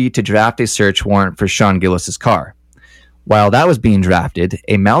rookie to draft a search warrant for Sean Gillis's car. While that was being drafted,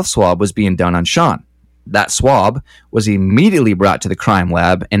 a mouth swab was being done on Sean. That swab was immediately brought to the crime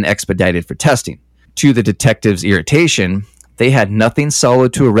lab and expedited for testing. To the detective's irritation, they had nothing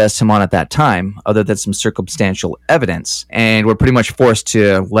solid to arrest him on at that time other than some circumstantial evidence, and were pretty much forced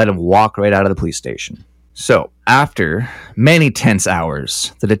to let him walk right out of the police station. So, after many tense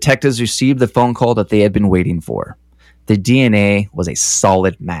hours, the detectives received the phone call that they had been waiting for. The DNA was a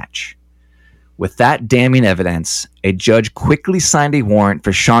solid match. With that damning evidence, a judge quickly signed a warrant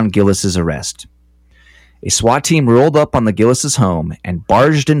for Sean Gillis's arrest. A SWAT team rolled up on the Gillis's home and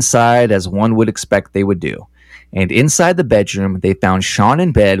barged inside as one would expect they would do. And inside the bedroom, they found Sean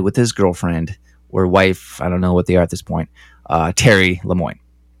in bed with his girlfriend, or wife, I don't know what they are at this point, Terry Lemoyne.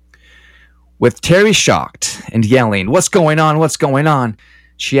 With Terry shocked and yelling, "What's going on? What's going on?"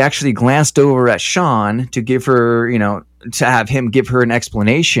 she actually glanced over at Sean to give her, to have him give her an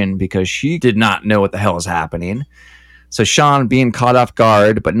explanation because she did not know what the hell is happening. So Sean, being caught off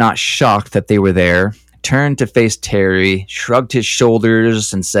guard but not shocked that they were there, turned to face Terry, shrugged his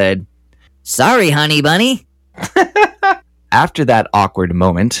shoulders, and said, "Sorry, honey bunny." After that awkward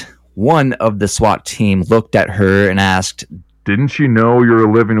moment, one of the SWAT team looked at her and asked, "Didn't you know you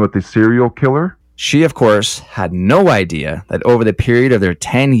were living with a serial killer?" She, of course, had no idea that over the period of their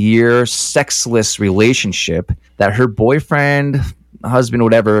 10-year sexless relationship, that her boyfriend, husband,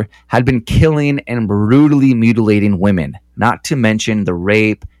 whatever, had been killing and brutally mutilating women, not to mention the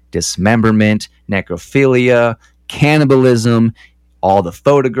rape, dismemberment, necrophilia, cannibalism, all the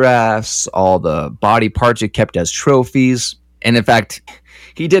photographs, all the body parts he kept as trophies. And in fact,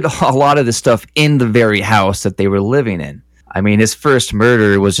 he did a lot of this stuff in the very house that they were living in. I mean, his first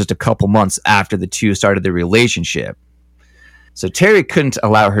murder was just a couple months after the two started their relationship. So Terry couldn't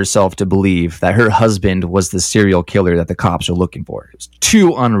allow herself to believe that her husband was the serial killer that the cops are looking for. It was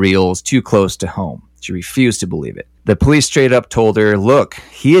too unreal, it was too close to home. She refused to believe it. The police straight up told her, look,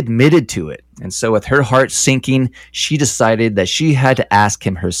 he admitted to it. And so with her heart sinking, she decided that she had to ask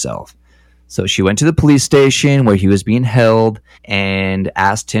him herself. So she went to the police station where he was being held and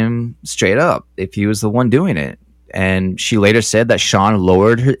asked him straight up if he was the one doing it. And she later said that Sean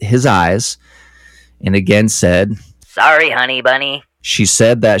lowered his eyes and again said, "Sorry, honey bunny." She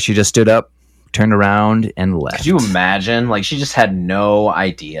said that she just stood up, turned around, and left. Could you imagine? Like, she just had no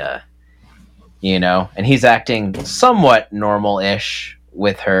idea, And he's acting somewhat normal-ish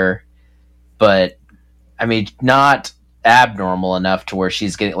with her, but, I mean, not abnormal enough to where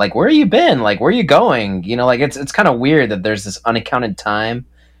she's getting, like, where you been? Like, where are you going? It's kind of weird that there's this unaccounted time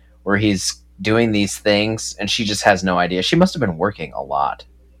where he's doing these things and she just has no idea. She must have been working a lot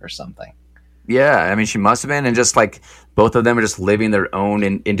or something. Yeah, I mean, she must have been, and just like both of them are just living their own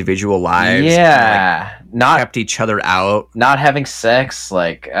individual lives. Yeah, and, not kept each other out, not having sex.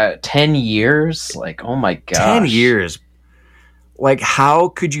 10 years. Like, oh my gosh, 10 years. Like, how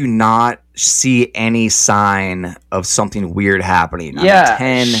could you not see any sign of something weird happening? Yeah,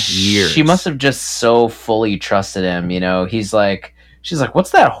 10 years. She must have just so fully trusted him. She's like, what's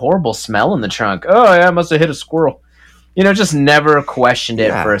that horrible smell in the trunk? Oh, yeah, I must have hit a squirrel. Just never questioned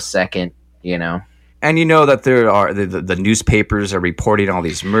it for a second, And that there are the newspapers are reporting all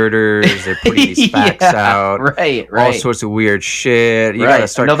these murders. They're putting these facts out. Right. All sorts of weird shit. You gotta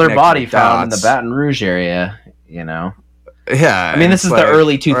start another body found in dots. the Baton Rouge area, Yeah. I mean, this is the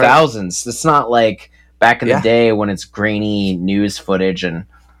early 2000s. Right. It's not like back in the day when it's grainy news footage and,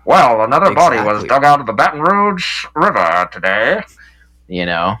 well, another body was dug out of the Baton Rouge River today.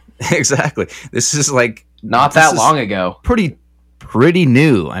 Exactly. This is like not that long ago. Pretty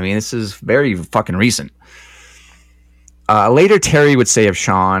new. I mean, this is very fucking recent. Later, Terry would say of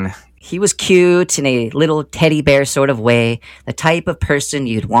Sean, "He was cute in a little teddy bear sort of way, the type of person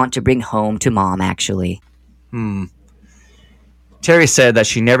you'd want to bring home to mom, actually." Terry said that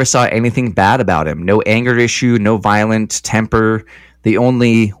she never saw anything bad about him. No anger issue, no violent temper. The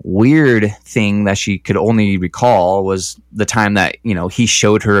only weird thing that she could only recall was the time that, he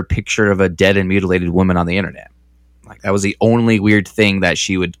showed her a picture of a dead and mutilated woman on the internet. Like, that was the only weird thing that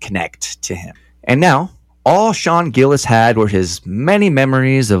she would connect to him. And now, all Sean Gillis had were his many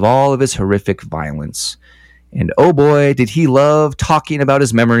memories of all of his horrific violence. And oh boy, did he love talking about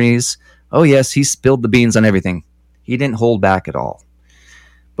his memories. Oh yes, he spilled the beans on everything. He didn't hold back at all.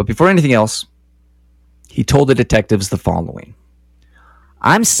 But before anything else, he told the detectives the following.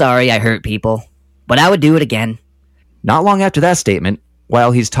 "I'm sorry I hurt people, but I would do it again." Not long after that statement,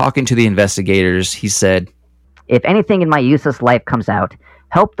 while he's talking to the investigators, he said, "If anything in my useless life comes out,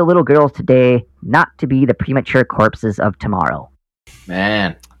 help the little girls today not to be the premature corpses of tomorrow."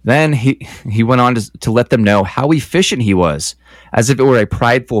 Man. Then he went on to let them know how efficient he was, as if it were a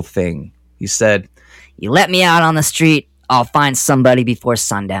prideful thing. He said, "You let me out on the street, I'll find somebody before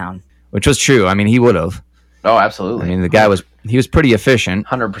sundown." Which was true. I mean, he would have. Oh, absolutely. I mean, the guy was pretty efficient.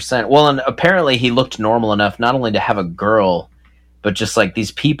 100%. Well, and apparently he looked normal enough not only to have a girl, but just like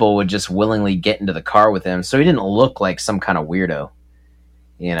these people would just willingly get into the car with him. So he didn't look like some kind of weirdo,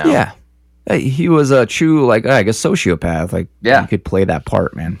 Yeah. He was a true, I guess, sociopath. He could play that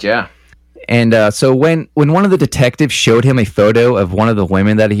part, man. Yeah. And so when one of the detectives showed him a photo of one of the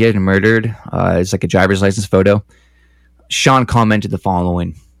women that he had murdered, it's like a driver's license photo, Sean commented the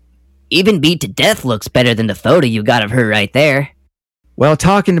following. "Even beat to death looks better than the photo you got of her right there." While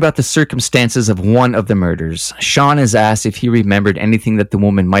talking about the circumstances of one of the murders, Sean is asked if he remembered anything that the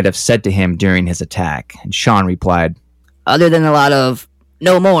woman might have said to him during his attack. And Sean replied, "Other than a lot of,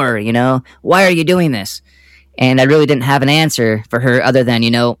 no more, why are you doing this? And I really didn't have an answer for her other than,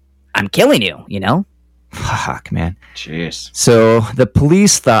 I'm killing you, Fuck, man. Jeez. So the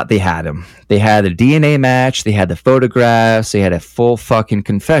police thought they had him. They had a DNA match, they had the photographs, they had a full fucking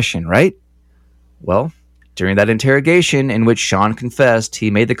confession, right? Well, during that interrogation in which Sean confessed,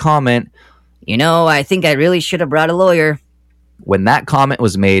 he made the comment, I think I really should have brought a lawyer. When that comment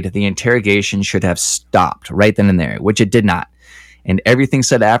was made, the interrogation should have stopped right then and there, which it did not. And everything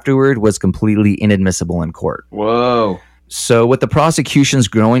said afterward was completely inadmissible in court. Whoa. So with the prosecution's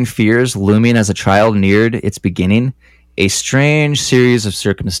growing fears looming as the trial neared its beginning, a strange series of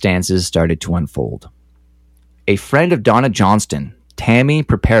circumstances started to unfold. A friend of Donna Johnston, Tammy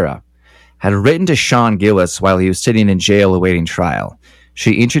Prepera, had written to Sean Gillis while he was sitting in jail awaiting trial.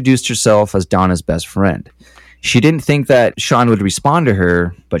 She introduced herself as Donna's best friend. She didn't think that Sean would respond to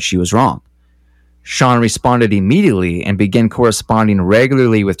her, but she was wrong. Sean responded immediately and began corresponding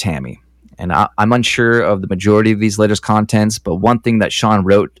regularly with Tammy. And I'm unsure of the majority of these letters' contents, but one thing that Sean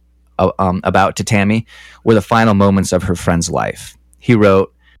wrote about to Tammy were the final moments of her friend's life. He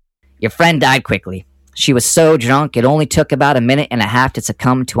wrote, "Your friend died quickly. She was so drunk it only took about a minute and a half to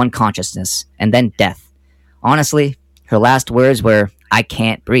succumb to unconsciousness, and then death. Honestly, her last words were, 'I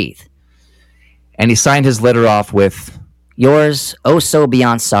can't breathe.'" And he signed his letter off with, "Yours, oh so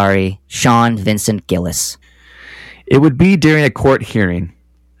beyond sorry, Sean Vincent Gillis." It would be during a court hearing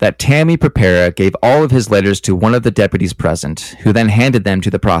that Tammy Prepera gave all of his letters to one of the deputies present, who then handed them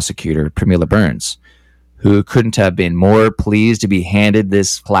to the prosecutor, Pramila Burns, who couldn't have been more pleased to be handed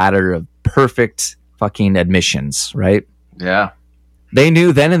this platter of perfect fucking admissions, right? Yeah. They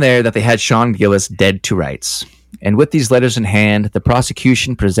knew then and there that they had Sean Gillis dead to rights. And with these letters in hand, the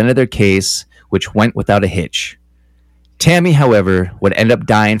prosecution presented their case, which went without a hitch. Tammy, however, would end up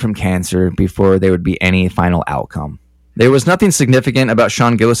dying from cancer before there would be any final outcome. There was nothing significant about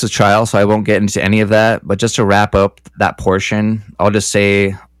Sean Gillis' trial, so I won't get into any of that. But just to wrap up that portion, I'll just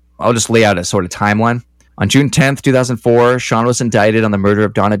lay out a sort of timeline. On June 10th, 2004, Sean was indicted on the murder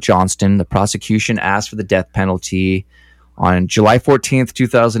of Donna Johnston. The prosecution asked for the death penalty. On July 14th,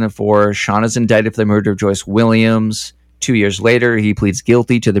 2004, Sean is indicted for the murder of Joyce Williams. 2 years later, he pleads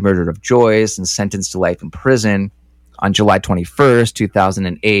guilty to the murder of Joyce and sentenced to life in prison. On July 21st,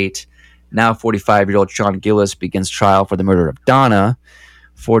 2008, now 45-year-old Sean Gillis begins trial for the murder of Donna.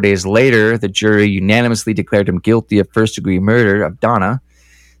 4 days later, the jury unanimously declared him guilty of first-degree murder of Donna.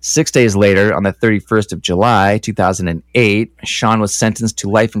 6 days later, on the 31st of July, 2008, Sean was sentenced to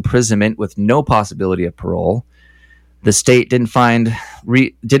life imprisonment with no possibility of parole. The state didn't find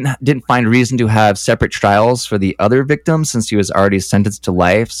reason to have separate trials for the other victims since he was already sentenced to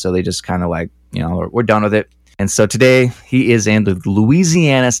life, so they just kind of we're done with it. And so today, he is in the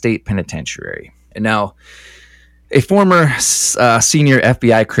Louisiana State Penitentiary. And now, a former senior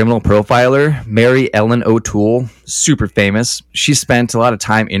FBI criminal profiler, Mary Ellen O'Toole, super famous, she spent a lot of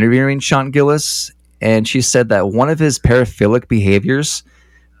time interviewing Sean Gillis, and she said that one of his paraphilic behaviors,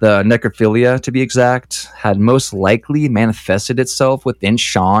 the necrophilia to be exact, had most likely manifested itself within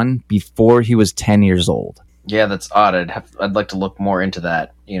Sean before he was 10 years old. Yeah, that's odd. I'd like to look more into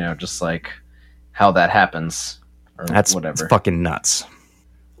that, just like how that happens or that's whatever. Fucking nuts.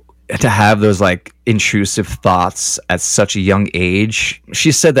 To have those intrusive thoughts at such a young age.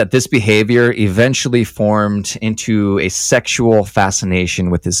 She said that this behavior eventually formed into a sexual fascination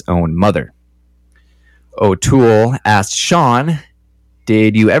with his own mother. O'Toole asked Sean,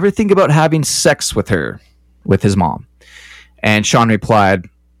 "Did you ever think about having sex with her, with his mom?" And Sean replied,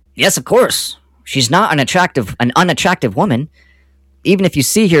 "Yes, of course. She's not an unattractive woman, even if you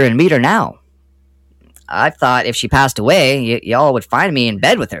see her and meet her now. I thought if she passed away, y'all would find me in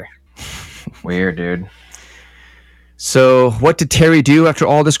bed with her." Weird, dude. So what did Terry do after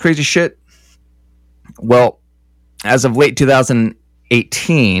all this crazy shit? Well, as of late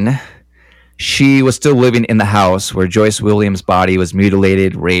 2018, she was still living in the house where Joyce Williams' body was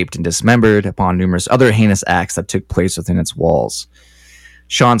mutilated, raped, and dismembered upon numerous other heinous acts that took place within its walls.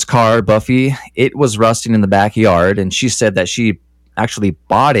 Sean's car, Buffy, it was rusting in the backyard, and she said that she actually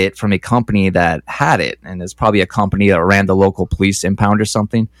bought it from a company that had it, and it's probably a company that ran the local police impound or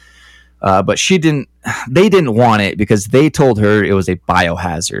something. But they didn't want it because they told her it was a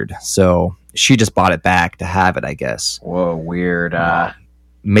biohazard. So she just bought it back to have it, I guess. Whoa, weird.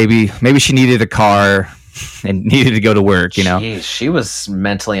 Maybe she needed a car and needed to go to work, Jeez, she was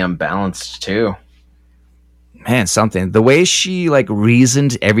mentally unbalanced too. Man, something. The way she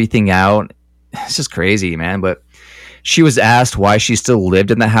reasoned everything out, it's just crazy, man. But she was asked why she still lived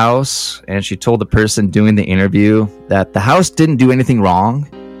in the house, and she told the person doing the interview that the house didn't do anything wrong.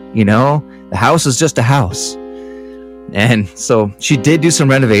 The house is just a house. And so she did do some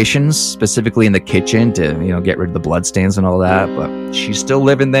renovations, specifically in the kitchen to, get rid of the bloodstains and all that. But she's still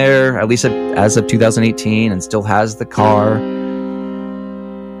living there, at least as of 2018, and still has the car.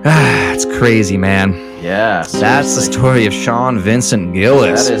 It's crazy, man. Yeah. That's the story of Sean Vincent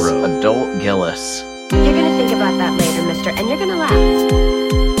Gillis. That is adult Gillis. You're gonna think about that later, mister, and you're gonna laugh.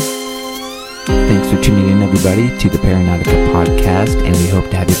 Thanks for tuning in, everybody, to the Paranautica podcast, and we hope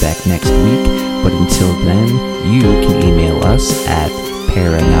to have you back next week. But until then, you can email us at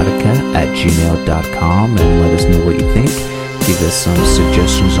paranautica@gmail.com and let us know what you think. Give us some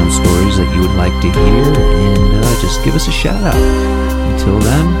suggestions on stories that you would like to hear, and just give us a shout out. Until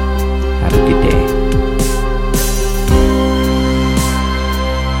then,